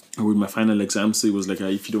with my final exams, so it was like,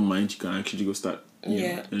 if you don't mind, you can actually go start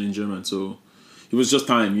learning German. So it was just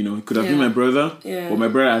time, it could have been my brother, but my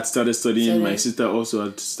brother had started studying. My sister also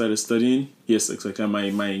had started studying. Yes, exactly.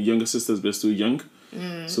 My younger sisters were still young.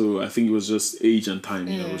 So I think it was just age and time,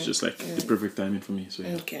 it was just like the perfect timing for me. So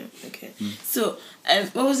yeah. Okay. So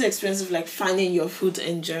what was the experience of like finding your foot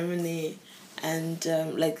in Germany, and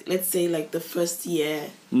like let's say like the first year?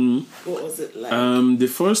 What was it like? The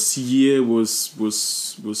first year was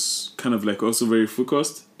kind of like also very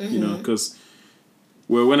focused, because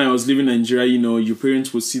when I was living in Nigeria, your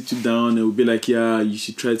parents would sit you down and would be like, yeah, you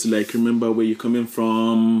should try to like remember where you're coming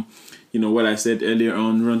from. What I said earlier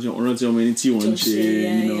on, and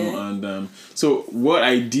so what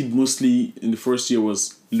I did mostly in the first year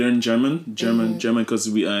was learn German, because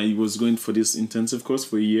I was going for this intensive course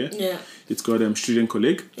for a year. Yeah. It's called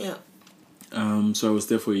Studienkolleg. Yeah. So I was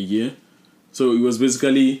there for a year. So it was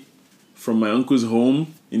basically from my uncle's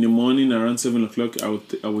home in the morning around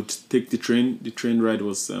 7:00. I would take the train. The train ride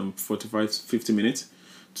was 45-50 minutes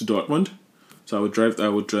to Dortmund. So I would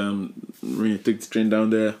take the train down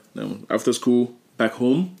there. After school, back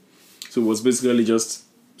home. So it was basically just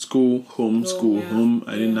school, home, home.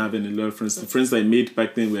 I didn't have any lot of friends. The friends that I made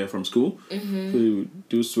back then were from school. So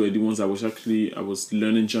those were the ones I was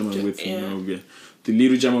learning German with. The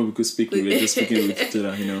little German we could speak, we were just speaking with each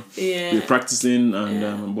other. We were practicing,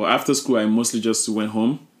 and but after school, I mostly just went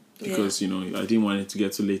home because I didn't want it to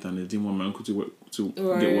get too late, and I didn't want my uncle to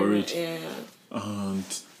get worried. And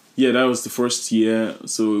that was the first year.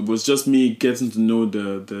 So it was just me getting to know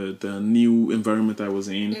the new environment I was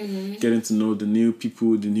in, getting to know the new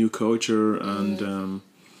people, the new culture, and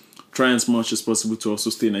trying as much as possible to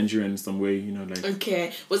also stay Nigerian in some way,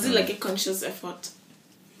 Okay. Was it like a conscious effort?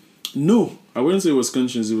 No, I wouldn't say it was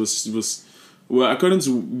conscious. It was well, according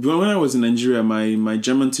to when I was in Nigeria, my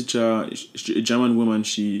German teacher, a German woman,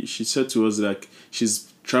 she said to us like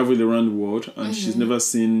she's traveled around the world and she's never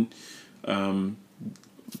seen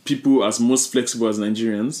people as most flexible as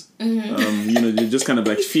Nigerians. They just kind of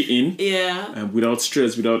like fit in. Without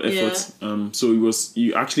stress, without effort. So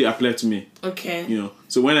you actually applied to me. Okay.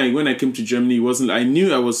 So when I came to Germany, it wasn't. I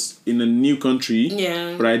knew I was in a new country.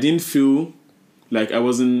 But I didn't feel like I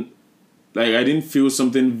wasn't. Like I didn't feel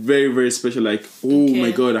something very, very special. Like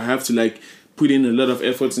my God, I have to like put in a lot of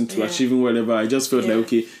efforts into achieving whatever. I just felt like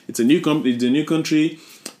okay, it's a new country.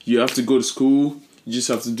 You have to go to school. You just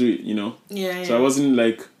have to do it. So I wasn't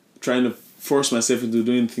like trying to force myself into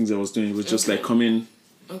doing things I was doing. It was just like coming,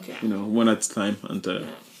 one at a time, and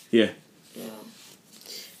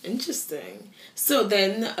Interesting. So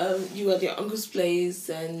then you were at your uncle's place,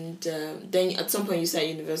 and then at some point you started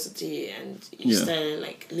university, and you started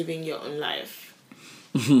like living your own life.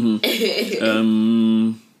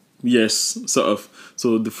 Yes, sort of.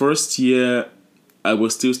 So the first year, I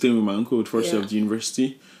was still staying with my uncle. The first year of the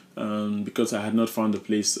university, because I had not found a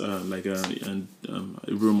place like a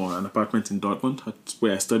room or an apartment in Dortmund. That's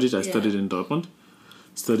where I studied. I studied in Dortmund.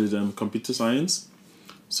 Studied computer science.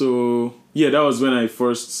 So that was when I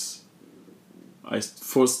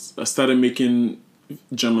started making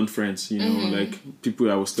German friends, like people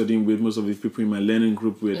I was studying with. Most of the people in my learning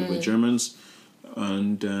group were Germans,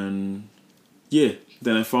 and then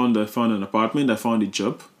I found an apartment. I found a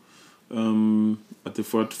job at the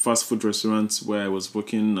fast food restaurant where I was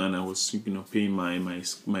working, and I was paying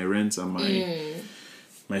my rent and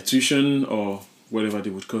my tuition or whatever they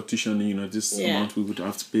would call tuition. This amount we would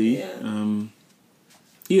have to pay.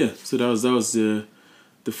 So that was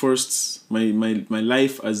the first my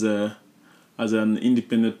life as an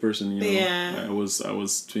independent person. I was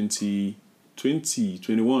 21.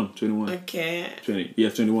 Okay.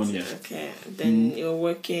 21. Okay. Then you're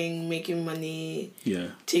working, making money.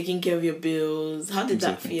 Taking care of your bills. How did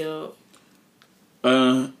that feel?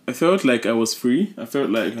 I felt like I was free. I felt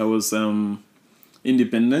like I was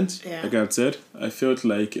independent. Like I said, I felt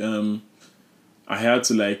like I had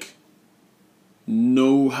to like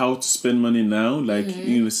know how to spend money now. Like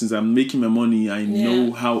since I'm making my money, I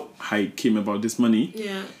know how I came about this money.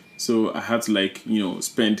 So I had to like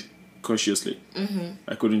spend cautiously.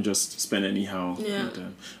 I couldn't just spend anyhow.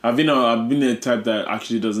 And, I've been a type that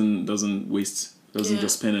actually doesn't waste, doesn't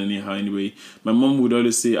just spend anyhow. Anyway, my mom would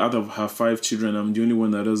always say, out of her 5 children, I'm the only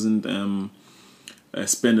one that doesn't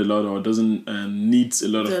spend a lot or doesn't need a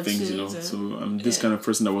lot of That's things, it, you know. yeah. So I'm this kind of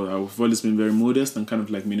person that I've always been very modest and kind of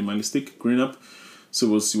like minimalistic growing up. So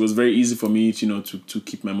it was very easy for me, you know, to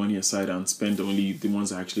keep my money aside and spend only the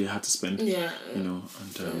ones I actually had to spend. Yeah. You know,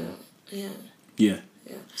 and Yeah. yeah.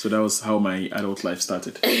 So that was how my adult life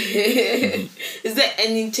started. Is there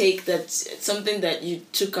any take that something that you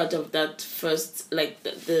took out of that first, like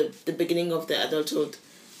the beginning of the adulthood,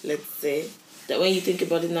 let's say, that when you think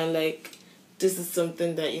about it now, like, this is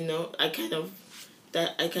something that, you know, I kind of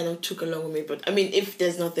took along with me. But I mean, if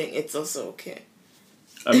there's nothing, it's also okay.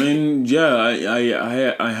 I mean, yeah,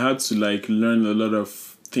 I had to like learn a lot of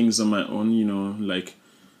things on my own, you know, like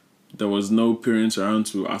there was no parents around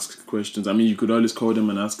to ask questions. I mean, you could always call them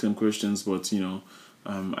and ask them questions, but you know,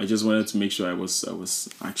 I just wanted to make sure I was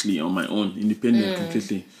actually on my own, independent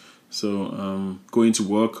completely. So going to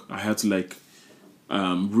work, I had to like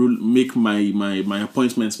make my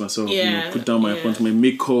appointments myself. You know, put down my appointment,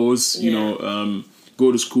 make calls. You know,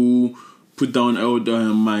 go to school, put down all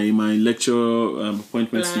my lecture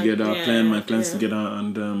appointments together, plan my plans together,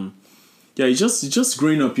 and it's just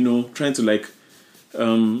growing up. You know, trying to like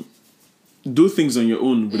do things on your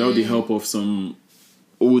own without the help of some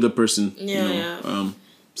older person.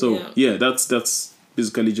 That's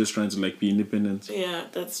basically just trying to like be independent. Yeah,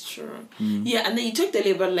 that's true. Yeah, and then you talked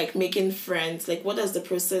earlier about like making friends. Like, what has the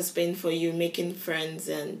process been for you making friends?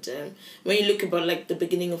 And when you look about like the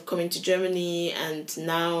beginning of coming to Germany and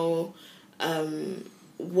now,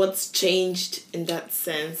 what's changed in that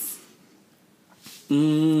sense?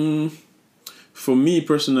 For me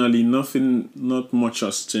personally, not much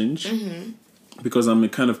has changed, because I'm a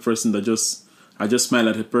kind of person that I just smile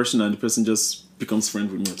at a person and the person just becomes friend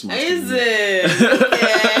with me automatically. Is it?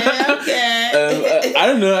 Okay. I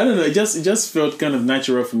don't know. It just felt kind of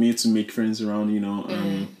natural for me to make friends around. You know,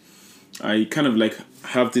 I kind of like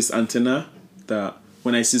have this antenna that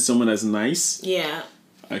when I see someone that's nice,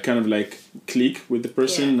 I kind of like click with the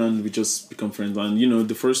person and we just become friends. And you know,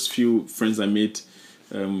 the first few friends I made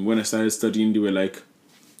when I started studying, they were like,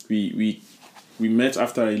 we met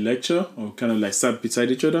after a lecture, or kind of like sat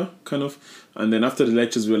beside each other, kind of. And then after the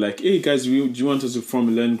lectures, we were like, hey guys, do you want us to form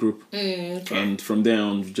a learning group? And from there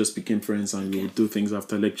on, we just became friends and we would do things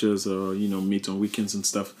after lectures or, you know, meet on weekends and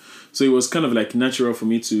stuff. So it was kind of like natural for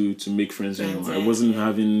me to make friends. You know, I wasn't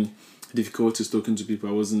having difficulties talking to people.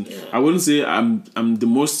 I wouldn't say I'm the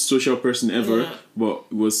most social person ever, but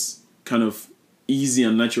it was kind of easy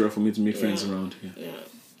and natural for me to make friends around here.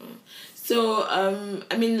 So,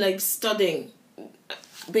 I mean, like studying,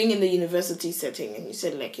 being in the university setting, and you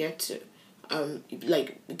said like you had to,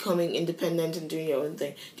 like becoming independent and doing your own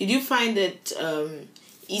thing. Did you find it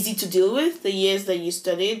easy to deal with the years that you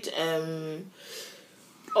studied,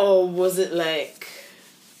 or was it like,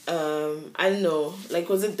 I don't know, like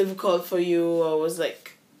was it difficult for you, or was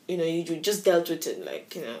like, you know, you just dealt with it,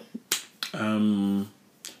 like, you know?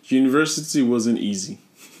 University wasn't easy.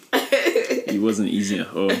 It wasn't easy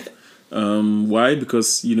at all. Why?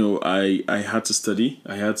 Because, you know, I had to study.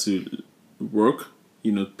 I had to work,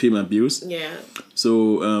 you know, pay my bills. Yeah.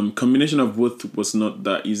 So combination of both was not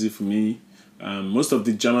that easy for me. Most of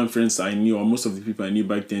the German friends I knew, or most of the people I knew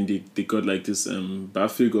back then, they got like this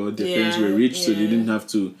BAföG, or their parents were rich, so they didn't have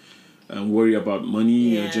to worry about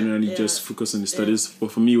money or generally just focus on the studies.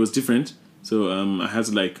 But for me, it was different. So I had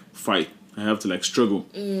to like fight. I have to like struggle.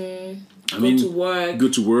 Go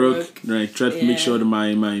to work, right? Try to make sure that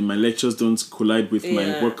my lectures don't collide with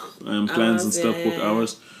my work plans and stuff, work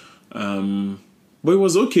hours. But it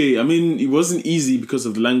was okay. I mean, it wasn't easy because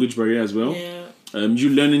of the language barrier as well. You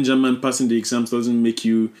learning German, passing the exams doesn't make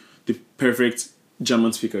you the perfect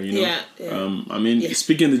German speaker, you know. I mean,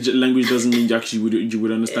 speaking the language doesn't mean you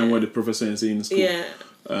would understand what the professor is saying in school.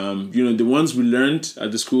 You know, the ones we learned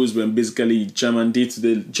at the schools were basically German,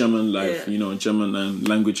 day-to-day German life, you know, German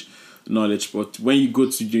language knowledge. But when you go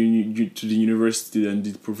to the university, and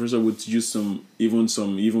the professor would use some even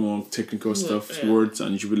more technical stuff, words,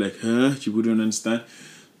 and you'd be like, you wouldn't understand.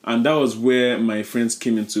 And that was where my friends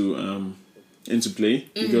came into play,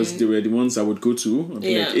 because they were the ones I would go to and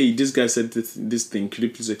be like, hey, this guy said this thing, could you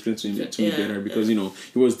please explain to me better? Because you know,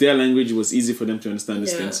 it was their language, it was easy for them to understand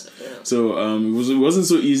these things. So it wasn't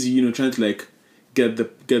so easy, you know, trying to like get the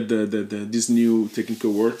these new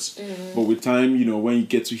technical words. But with time, you know, when you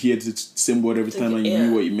get to hear the same word every time and you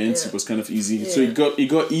knew what it meant, it was kind of easy. So it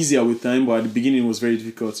got easier with time, but at the beginning it was very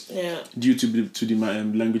difficult due to the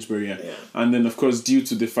language barrier. And then of course due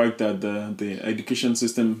to the fact that the education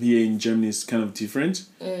system here in Germany is kind of different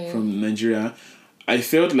from Nigeria. I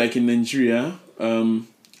felt like in Nigeria,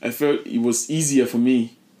 I felt it was easier for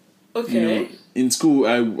me. You know, in school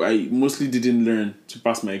I mostly didn't learn to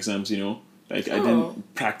pass my exams, you know. Like I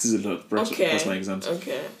didn't practice a lot. Pass my exams.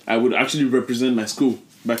 Okay. I would actually represent my school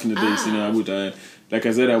back in the days. You know, I would. Like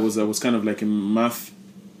I said, I was kind of like in math.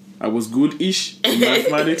 I was good-ish in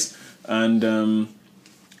mathematics, and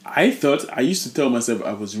I used to tell myself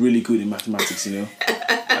I was really good in mathematics. You know,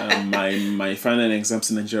 my final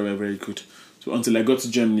exams in Nigeria were very good. So until I got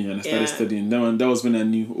to Germany and I started studying, that was when I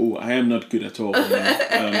knew, I am not good at all.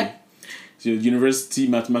 So university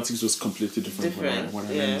mathematics was completely different from what I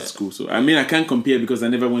learned in school. So I mean, I can't compare because I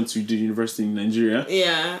never went to the university in Nigeria.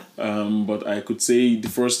 Yeah. But I could say the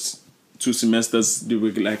first 2 semesters they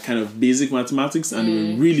were like kind of basic mathematics, and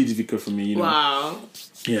they were really difficult for me. You know. Wow.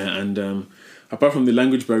 Yeah, and apart from the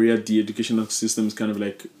language barrier, the educational system is kind of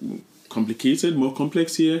like complicated, more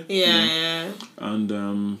complex here. Yeah.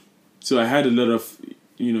 And so I had a lot of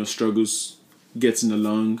struggles getting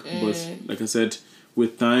along, but like I said,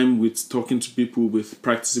 with time, with talking to people, with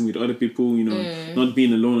practicing with other people, not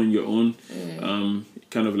being alone on your own, it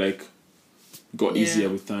kind of like got easier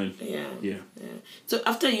with time. Yeah. So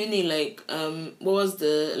after uni, like, what was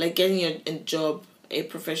the, like, getting a job, a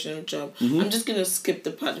professional job? I'm just gonna skip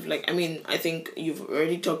the part of, like, I mean, I think you've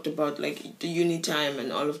already talked about, like, the uni time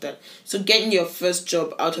and all of that. So getting your first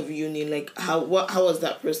job out of uni, like, how was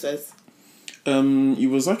that process? It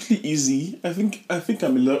was actually easy. I think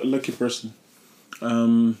I'm a lucky person.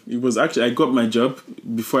 It was actually, I got my job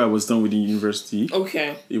before I was done with the university.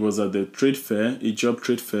 Okay. It was at the trade fair, a job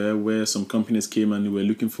trade fair, where some companies came and they were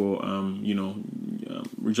looking for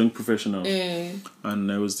young professionals. And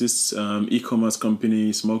there was this e-commerce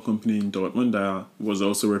company, small company in Dortmund that was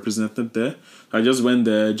also represented there. I just went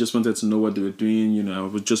there, just wanted to know what they were doing. I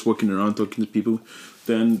was just walking around talking to people.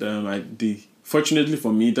 Then fortunately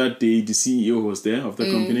for me, that day the CEO was there of the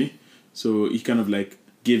company, so he kind of like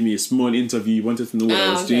gave me a small interview. He wanted to know what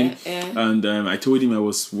I was doing, and I told him I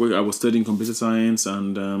was studying computer science.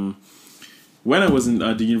 And when I was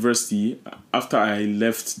at the university, after I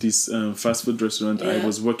left this fast food restaurant, I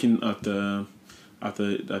was working at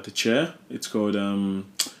the chair. It's called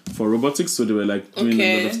for robotics. So they were like doing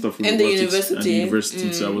a lot of stuff with robotics at the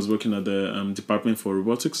university. So I was working at the department for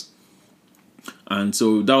robotics, and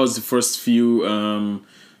so that was the first few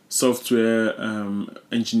software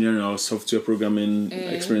engineering or software programming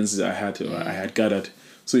experiences I had gathered.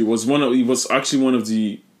 So it was actually one of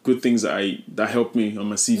the good things that helped me on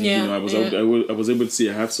my CV. I was able to say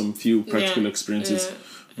I have some few practical experiences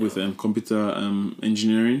with computer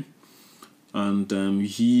engineering, and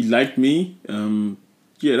he liked me. That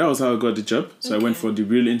was how I got the job. So I went for the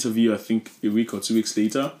real interview. I think a week or 2 weeks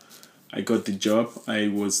later, I got the job.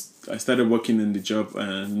 I started working in the job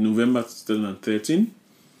November 2013.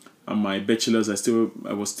 And my bachelor's,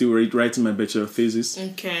 I was still writing my bachelor thesis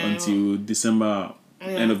until December,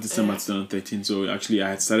 end of December 2013. So actually, I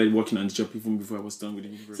had started working on the job even before I was done with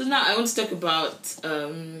the university. So now I want to talk about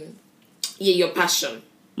your passion,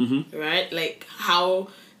 right? Like, how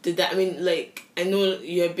did that? I mean, like, I know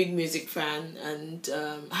you're a big music fan, and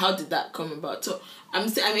how did that come about? So I'm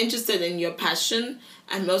interested in your passion.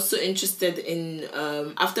 I'm also interested in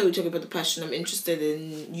after we talk about the passion, I'm interested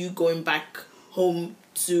in you going back home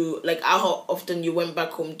to, like, how often you went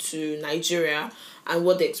back home to Nigeria and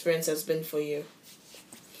what the experience has been for you.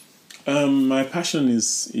 My passion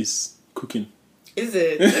is cooking. Is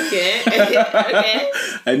it? Okay. Okay.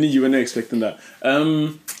 I knew you were not expecting that.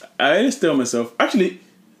 I always tell myself, actually,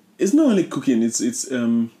 it's not only cooking, it's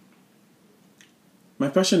my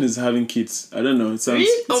passion is having kids. I don't know, it sounds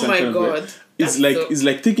really? Oh my god. It's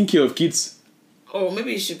like taking care of kids. Oh,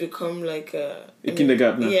 maybe you should become like a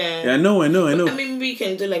kindergartner. Yeah. I know. I mean, we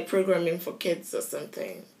can do like programming for kids or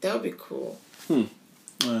something. That would be cool.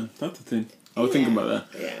 That's the thing. I'll think about that.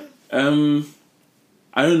 Yeah.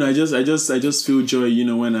 I don't know. I just feel joy,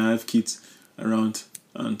 when I have kids around,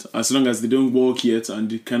 and as long as they don't walk yet and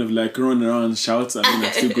they kind of like run around and shout, I mean,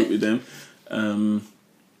 I'm still good with them.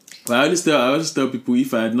 But I always tell people,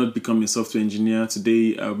 if I had not become a software engineer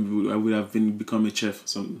today, I would have become a chef or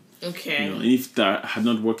something. Okay. And if that had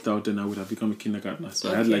not worked out, then I would have become a kindergartner.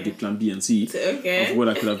 So I had like a plan B and C of what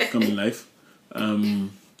I could have become in life.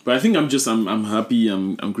 But I think I'm happy.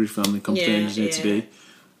 I'm grateful. I'm a computer engineer today.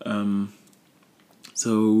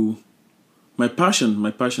 So my passion.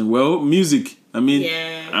 Well, music. I mean,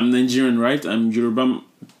 I'm Nigerian, right? I'm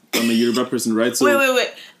a Yoruba person, right? So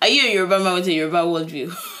wait. Are you a Yoruba man with a Yoruba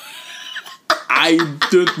worldview? I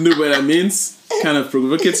don't know what that means. Kind of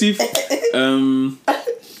provocative.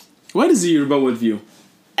 What is the Yoruba worldview?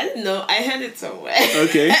 I don't know. I heard it somewhere.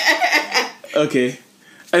 Okay.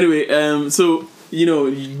 Anyway, so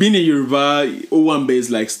being a Yoruba, Owambe is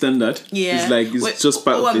like standard. Yeah. It's just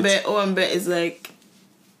part of it. Owambe is like,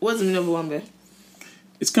 what's the meaning of Owambe?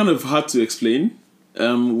 it's kind of hard to explain.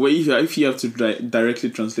 Where if you have to directly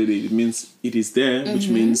translate it, it means it is there, which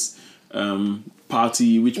means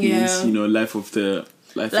party, which means life of the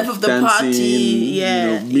dancing,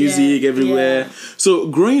 party, music everywhere. So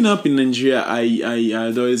growing up in Nigeria, I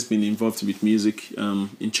had always been involved with music.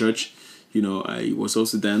 In church, I was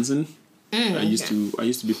also dancing. I used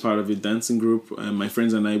to be part of a dancing group. My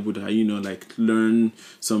friends and I would learn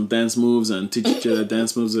some dance moves and teach each other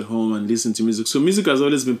dance moves at home and listen to music. So music has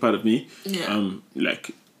always been part of me.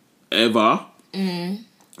 Ever.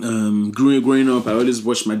 Growing up, I always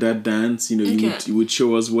watched my dad dance. He would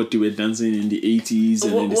show us what they were dancing in the 80s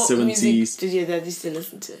and in the 70s. What music did your dad used to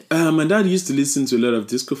listen to? My dad used to listen to a lot of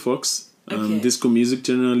disco fox, disco music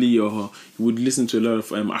generally, or he would listen to a lot of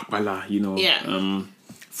Akpala,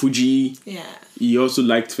 Fuji. Yeah. He also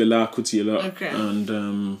liked Fela Kuti a lot. Okay.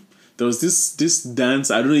 And there was this dance,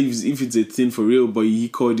 I don't know if it's a thing for real, but he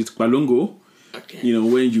called it Balongo. Okay.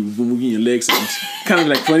 When you were moving your legs and kind of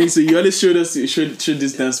like funny. So you always showed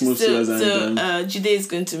this dance move to us. So Jide is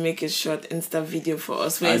going to make a short Insta video for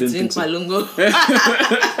us where he's doing Balongo.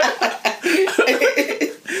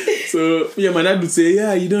 So yeah, my dad would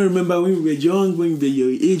say, you don't remember when we were young, when we were your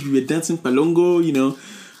age, we were dancing Palongo,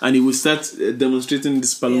 and he would start demonstrating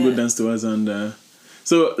this Palongo dance to us. And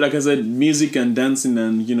so, like I said, music and dancing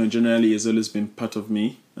and, generally has always been part of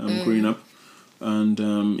me growing up. And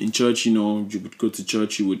in church, you would go to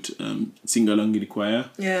church, you would sing along in the choir.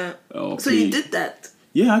 Yeah. So you did that?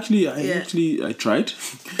 Yeah, actually, I tried.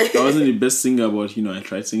 I wasn't the best singer, but, I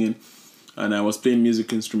tried singing. And I was playing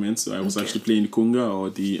music instruments, so I was actually playing the conga or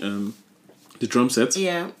the drum set.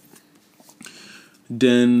 Yeah.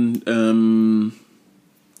 Then,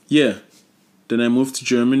 then I moved to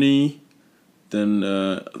Germany. Then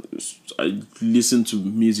I listened to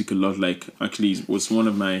music a lot. Like, actually, it was one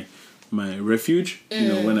of my refuge.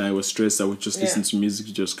 When I was stressed, I would just listen to music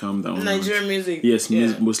to just calm down. Nigerian music. Yes,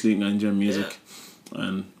 mostly Nigerian music. Yeah.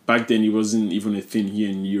 And back then, it wasn't even a thing here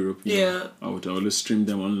in Europe. I would always stream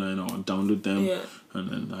them online or download them. Yeah. And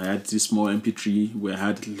then I had this small MP3 where I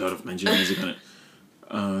had a lot of Nigerian music on it.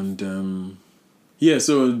 And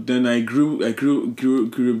so then I grew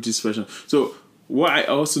up this fashion. So what I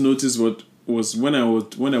also noticed was when I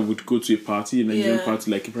would go to a party, a Nigerian party,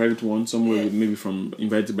 like a private one, somewhere maybe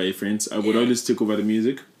invited by friends, I would always take over the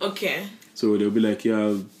music. Okay. So they'll be like,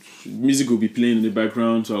 music will be playing in the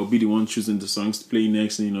background, so I'll be the one choosing the songs to play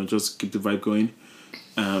next, and just keep the vibe going.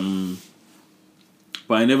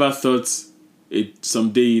 But I never thought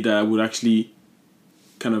someday that I would actually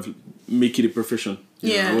kind of make it a profession.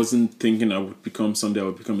 I wasn't thinking I would become a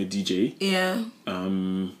DJ. Yeah.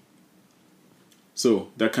 So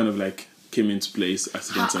that kind of like came into place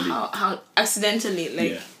accidentally. How accidentally?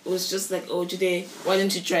 It was just like, oh, Jide, why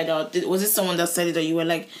didn't you try it out? Was it someone that said it, or you were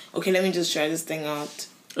like, okay, let me just try this thing out?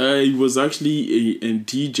 It was actually a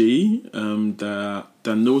DJ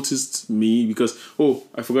that noticed me because,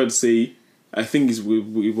 I forgot to say, I think it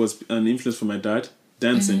was an influence from my dad.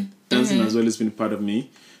 Dancing has always been a part of me.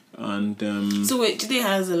 And so wait, Jide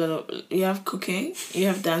has a lot of, you have cooking, you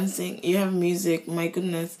have dancing, you have music, my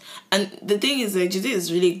goodness. And the thing is, like, Jide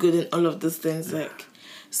is really good in all of those things, like,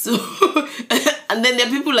 so and then there are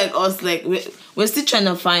people like us, like, we're still trying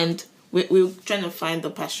to find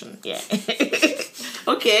the passion.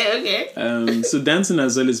 Okay. So dancing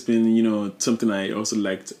has always been, something I also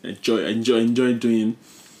liked, enjoy doing.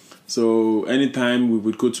 So anytime we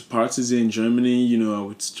would go to parties in Germany, I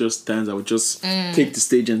would just dance. I would just take the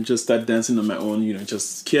stage and just start dancing on my own,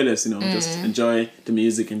 just careless, just enjoy the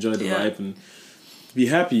music, enjoy the vibe, and be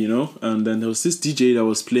happy, And then there was this DJ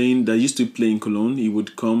that used to play in Cologne. He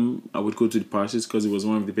would come, I would go to the parties because it was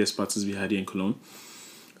one of the best parties we had here in Cologne.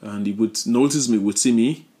 And he would notice me, would see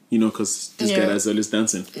me, because this guy is always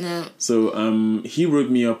dancing. Yeah. So he wrote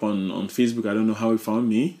me up on Facebook. I don't know how he found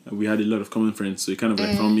me. We had a lot of common friends. So he kind of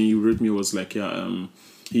like found me. He wrote me, was like,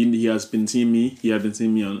 he has been seeing me. He had been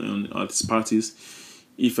seeing me on at his parties.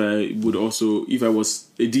 If I was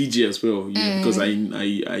a DJ as well, because I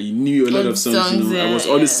knew a lot of songs. I was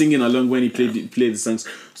always singing along when he played the songs.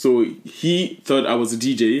 So he thought I was a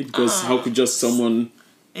DJ because how could just someone,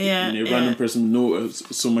 a random person, know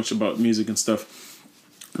so much about music and stuff?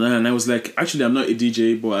 And I was like, actually, I'm not a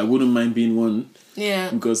DJ, but I wouldn't mind being one. Yeah.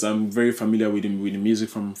 Because I'm very familiar with the music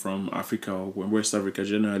from Africa or West Africa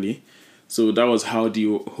generally. So that was how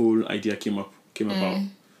the whole idea came about.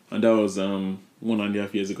 And that was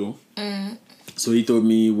 1.5 years ago. So he told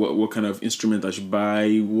me what kind of instrument I should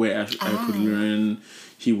buy, where I could learn.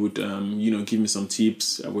 He would, give me some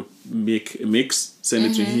tips. I would make a mix, send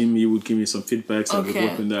it to him. He would give me some feedbacks. I would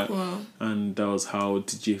work on that. Cool. And that was how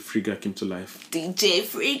DJ Frigga came to life. DJ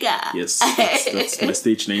Frigga. Yes, that's my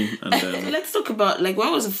stage name. And let's talk about, like,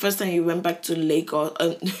 when was the first time you went back to Lagos,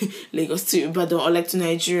 Lagos to Ibadan, or like to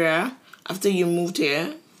Nigeria after you moved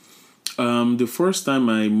here? The first time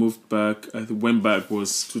I moved back, I went back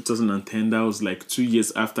was 2010. That was like 2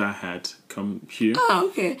 years after I had come here. Oh,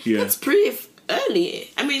 okay. Yeah. That's pretty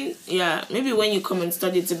early. I mean, yeah, maybe when you come and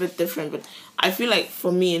study, it's a bit different. But I feel like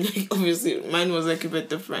for me, like, obviously, mine was like a bit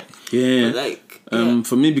different. Yeah. But, like,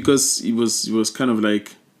 for me, because it was kind of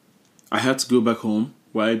like I had to go back home.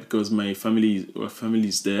 Why? Because my family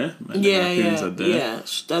is there. My parents are there. Yeah,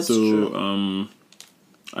 that's true. So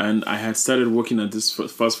and I had started working at this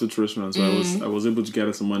fast food restaurant, so I was able to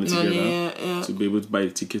gather some money together to be able to buy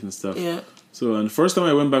the ticket and stuff. Yeah. So, and the first time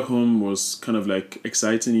I went back home was kind of like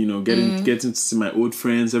exciting, getting to see my old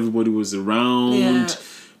friends. Everybody was around. Yeah.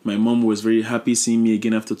 My mom was very happy seeing me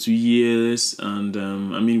again after 2 years. And,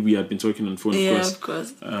 we had been talking on the phone, of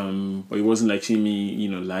course. But it wasn't like seeing me,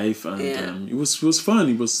 live. And it was fun.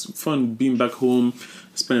 It was fun being back home.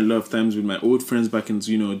 I spent a lot of times with my old friends back in,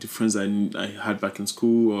 the friends I had back in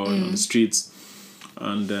school or on the streets.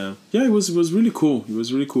 And, it was really cool. It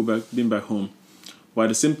was really cool being back home. But at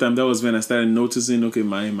the same time, that was when I started noticing, okay,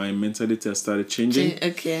 my mentality has started changing.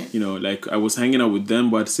 Okay. Like I was hanging out with them,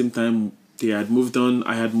 but at the same time, they had moved on.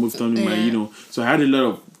 I had moved on with my, so I had a lot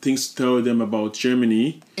of things to tell them about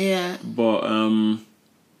Germany. Yeah. But I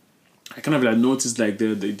kind of like noticed like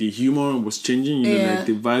the humor was changing, like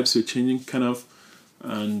the vibes were changing kind of.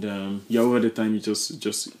 And over the time, it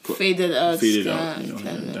just faded out. But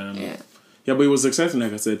it was exciting,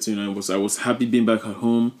 like I said, I was happy being back at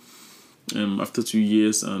home. After 2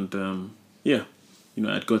 years, and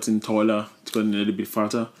I'd gotten taller, it's gotten a little bit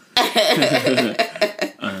fatter,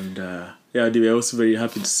 and they were also very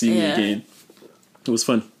happy to see me again. It was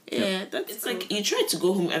fun. Yeah, it's cool. Like you try to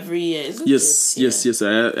go home every year, isn't it? Yes.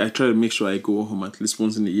 I try to make sure I go home at least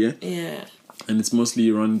once in a year. Yeah, and it's mostly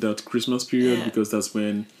around that Christmas period because that's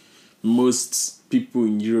when most people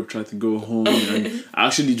in Europe try to go home. And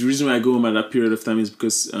actually, the reason why I go home at that period of time is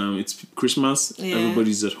because it's Christmas. Yeah.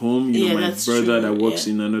 Everybody's at home. My brother that works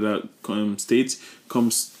in another state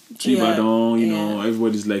comes to Ibadan.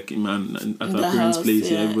 Everybody's like at our parents'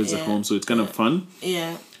 place. Everybody's at home, so it's kind of fun.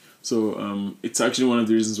 Yeah. So it's actually one of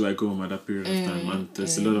the reasons why I go home at that period of time. And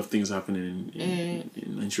there's a lot of things happening in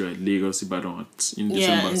Nigeria, Lagos, Ibadan in December.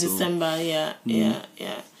 Yeah, in December. Yeah.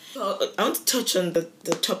 So I want to touch on the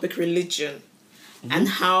topic religion. And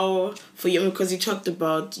how, for you, because you talked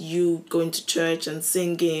about you going to church and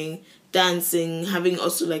singing, dancing, having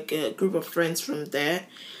also like a group of friends from there,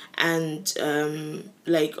 and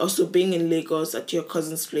like also being in Lagos at your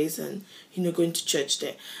cousin's place and going to church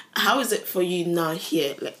there. How is it for you now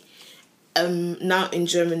here, like now in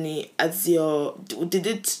Germany? Has there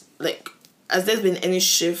been any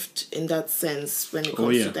shift in that sense when it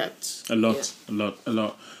comes to that? A lot.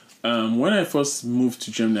 When I first moved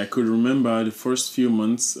to Germany, I could remember the first few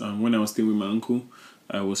months when I was staying with my uncle.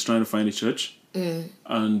 I was trying to find a church,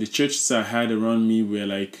 and the churches I had around me were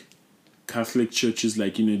like Catholic churches,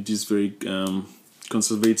 like these very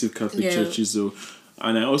conservative Catholic churches. So,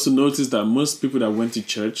 and I also noticed that most people that went to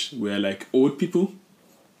church were like old people.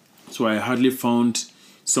 So I hardly found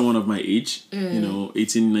someone of my age,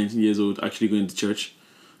 18, 19 years old, actually going to church.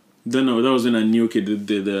 Then that was when I knew, okay, the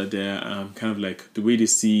kind of like the way they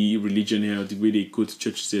see religion here, the way they go to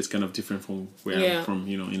church here is kind of different from where I'm from.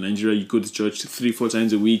 In Nigeria, you go to church 3-4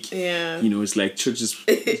 times a week. Yeah. It's like church is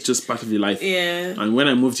it's just part of your life. Yeah. And when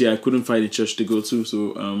I moved here, I couldn't find a church to go to.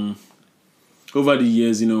 So over the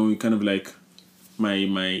years, kind of like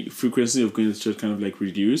my frequency of going to church kind of like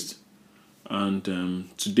reduced. And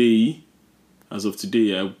as of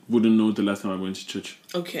today, I wouldn't know the last time I went to church.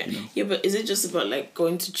 Okay. Yeah, but is it just about like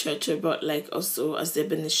going to church, or about like also has there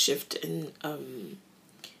been a shift in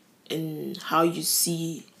how you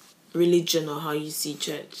see religion or how you see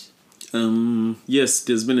church? Yes,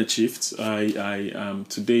 there's been a shift.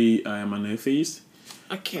 Today I am an atheist.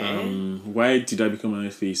 Okay. Why did I become an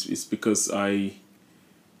atheist? It's because I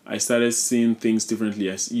started seeing things differently.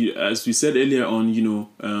 As we said earlier on,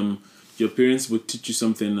 your parents would teach you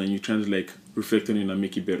something and you're trying to like reflect on it and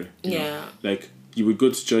make it better. You know? Like you would go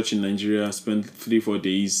to church in Nigeria, spend 3-4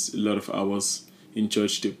 days, a lot of hours in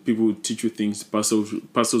church. The people would teach you things.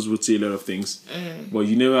 Pastors would say a lot of things, but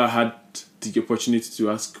you never had the opportunity to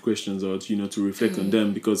ask questions or to reflect on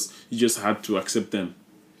them because you just had to accept them.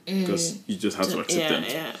 Because you just had to accept them.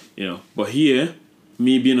 Yeah. But here,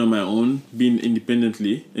 me being on my own, being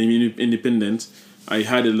independent, I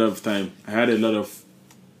had a lot of time. I had a lot of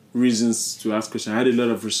reasons to ask questions. I had a lot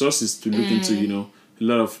of resources to look into, you know, a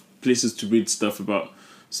lot of places to read stuff about.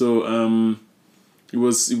 So it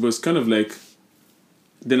was kind of like,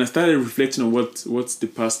 then I started reflecting on what the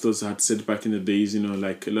pastors had said back in the days, you know,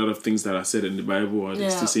 like a lot of things that are said in the Bible or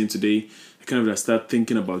they're still saying today. I kind of like started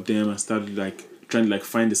thinking about them. I started like trying to like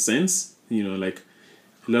find the sense, you know, like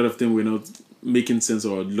a lot of them were not making sense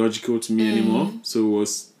or logical to me anymore. So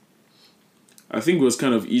I think it was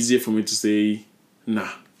kind of easier for me to say,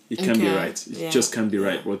 nah, it can't be right. It just can't be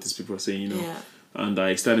right what these people are saying, you know. Yeah. And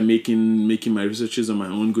I started making my researches on my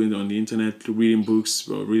own, going on the internet, reading books,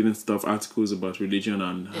 or reading stuff, articles about religion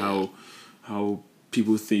and how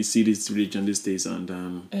people see this religion these days. And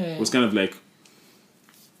it was kind of like,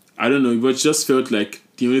 I don't know, but it just felt like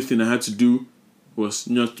the only thing I had to do was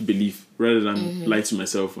not to believe, rather than lie to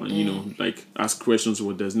myself and, you know, like ask questions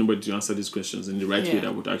where there's nobody to answer these questions in the right way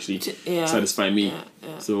that would actually satisfy me.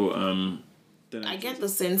 Yeah. So then I get the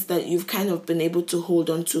sense that you've kind of been able to hold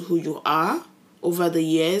on to who you are over the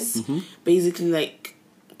years, basically, like,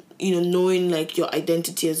 you know, knowing like your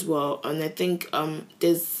identity as well. And I think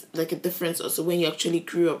there's like a difference also when you actually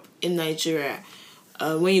grew up in Nigeria.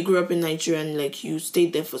 When you grew up in Nigeria and like you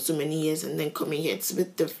stayed there for so many years and then coming here, it's a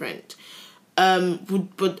bit different.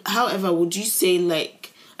 However, would you say,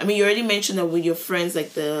 like, I mean, you already mentioned that with your friends,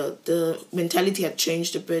 like the mentality had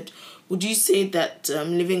changed a bit. Would you say that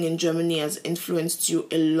living in Germany has influenced you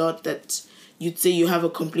a lot, that you'd say you have a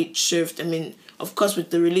complete shift? I mean, of course, with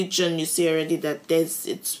the religion, you see already that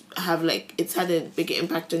it's had a big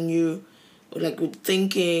impact on you, like with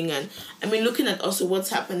thinking. And I mean, looking at also what's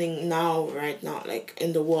happening right now, like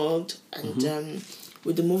in the world and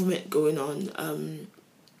with the movement going on,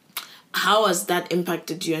 how has that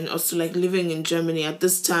impacted you? And also like living in Germany at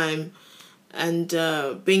this time and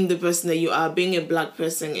being the person that you are, being a black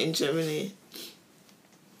person in Germany.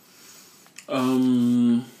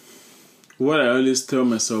 What I always tell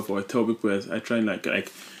myself, or I tell people, is I try and like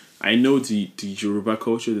I know the Yoruba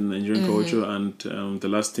culture, the Nigerian culture, and the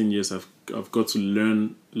last 10 years I've got to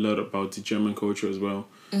learn a lot about the German culture as well.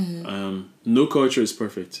 No culture is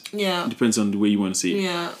perfect. Yeah, it depends on the way you want to see it.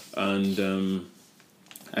 Yeah, and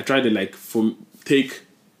I try to like for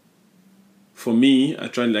me, I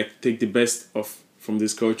try to like take the best from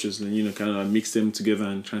these cultures and, you know, kind of like mix them together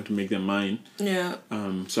and trying to make them mine. Yeah.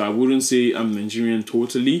 So I wouldn't say I'm Nigerian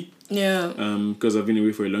totally. Yeah. Because I've been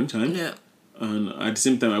away for a long time. Yeah. And at the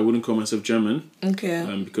same time, I wouldn't call myself German. Okay.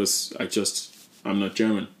 Because I'm not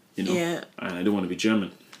German, you know. Yeah. And I don't want to be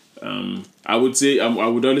German. I would say I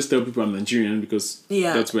would always tell people I'm Nigerian because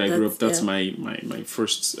that's where I grew up. That's my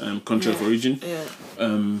first country of origin. Yeah.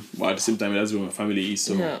 But at the same time, that's where my family is.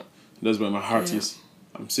 So that's where my heart is.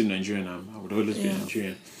 I'm still Nigerian. I would always be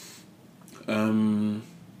Nigerian.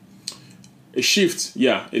 A shift,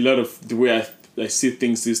 a lot of the way I see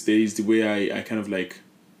things these days, the way I kind of like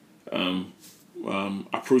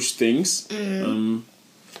approach things.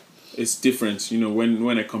 It's different, you know,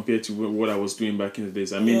 when I compare to what I was doing back in the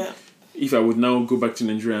days. I mean, if I would now go back to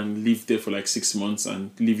Nigeria and live there for like 6 months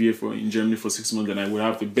and live here in Germany for 6 months, then I would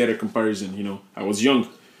have a better comparison, you know. I was young,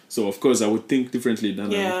 so of course I would think differently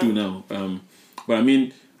than I would do now. But I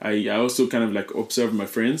mean, I also kind of like observe my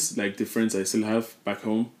friends, like the friends I still have back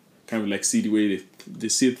home, kind of like see the way they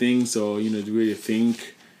see things, or, you know, the way they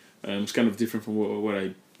think. It's kind of different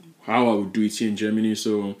from how I would do it here in Germany.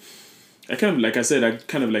 So I kind of, like I said, I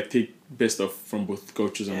kind of like take best of from both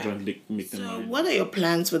cultures and try to make them. So what are your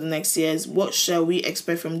plans for the next years? What shall we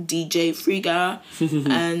expect from DJ Friga?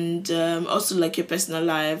 And also like your personal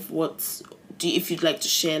life, if you'd like to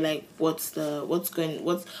share, like what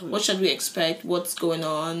should we expect? What's going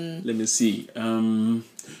on? Let me see.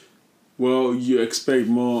 Well, you expect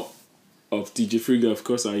more of DJ Friga, of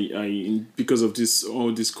course. I because of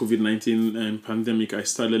all this COVID-19 pandemic, I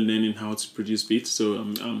started learning how to produce beats.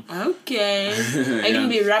 So okay. Are you gonna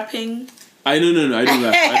be rapping? No, I don't rap.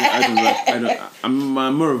 I don't rap.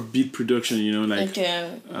 I'm more of beat production, you know, like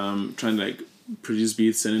trying to like produce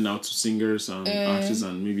beats, sending out to singers and artists,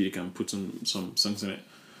 and maybe they can put some songs in it.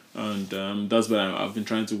 And that's what I've been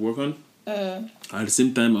trying to work on. At the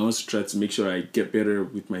same time, I also try to make sure I get better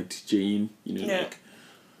with my DJing, you know, like.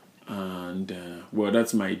 And well,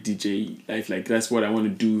 that's my DJ life. Like, that's what I want to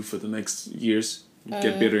do for the next years.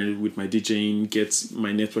 Get better with my DJing, get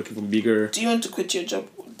my network even bigger. Do you want to quit your job?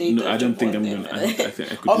 No, I don't think I'm gonna. I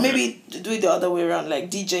think I could. Or maybe do it the other way around, like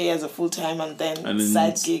DJ as a full time and then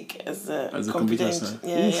side gig as a computer.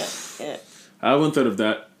 Yeah. I haven't thought of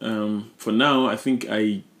that. For now, I think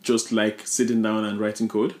I just like sitting down and writing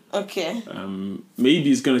code. Okay.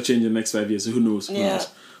 Maybe it's gonna change in the next 5 years. Who knows? Who knows?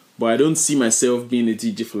 But I don't see myself being a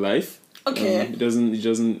DJ for life. Okay. It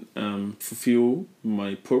doesn't fulfill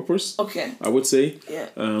my purpose. Okay. I would say. Yeah.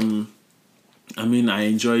 I mean, I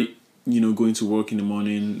enjoy, going to work in the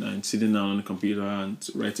morning and sitting down on the computer and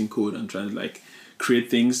writing code and trying to like create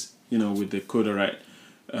things, with the code I write.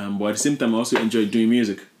 But at the same time, I also enjoy doing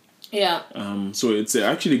music. Yeah. So it's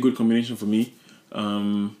actually a good combination for me.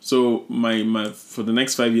 So my for the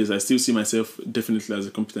next 5 years, I still see myself definitely as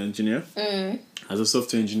a computer engineer, as a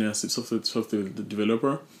software engineer, software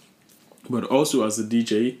developer, but also as a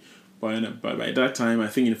DJ. By that time, I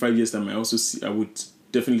think in 5 years' time, I would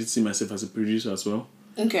definitely see myself as a producer as well.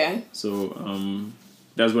 Okay. So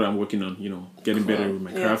that's what I'm working on. Getting better with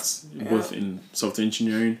my crafts, both in software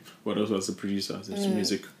engineering, but also as a producer, as a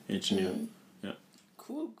music engineer. Yeah.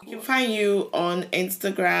 Cool. You can find you on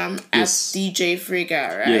Instagram at DJ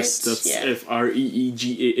Frega, right? Yes, that's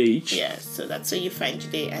FREEGAH. Yes, so that's where you find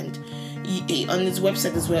Jide, and on his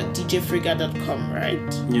website as well, djfrega.com,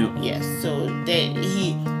 right? Yeah. Yes, so there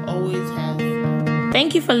he always has.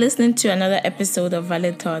 Thank you for listening to another episode of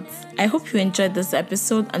Valid Thoughts. I hope you enjoyed this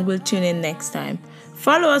episode and will tune in next time.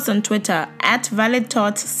 Follow us on Twitter at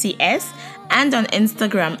ValidThoughtsCS and on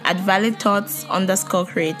Instagram at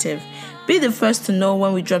ValidThoughts_creative. Be the first to know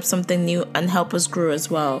when we drop something new and help us grow as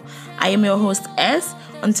well. I am your host, S.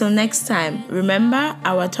 Until next time, remember,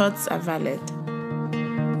 our thoughts are valid.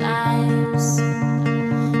 Lives.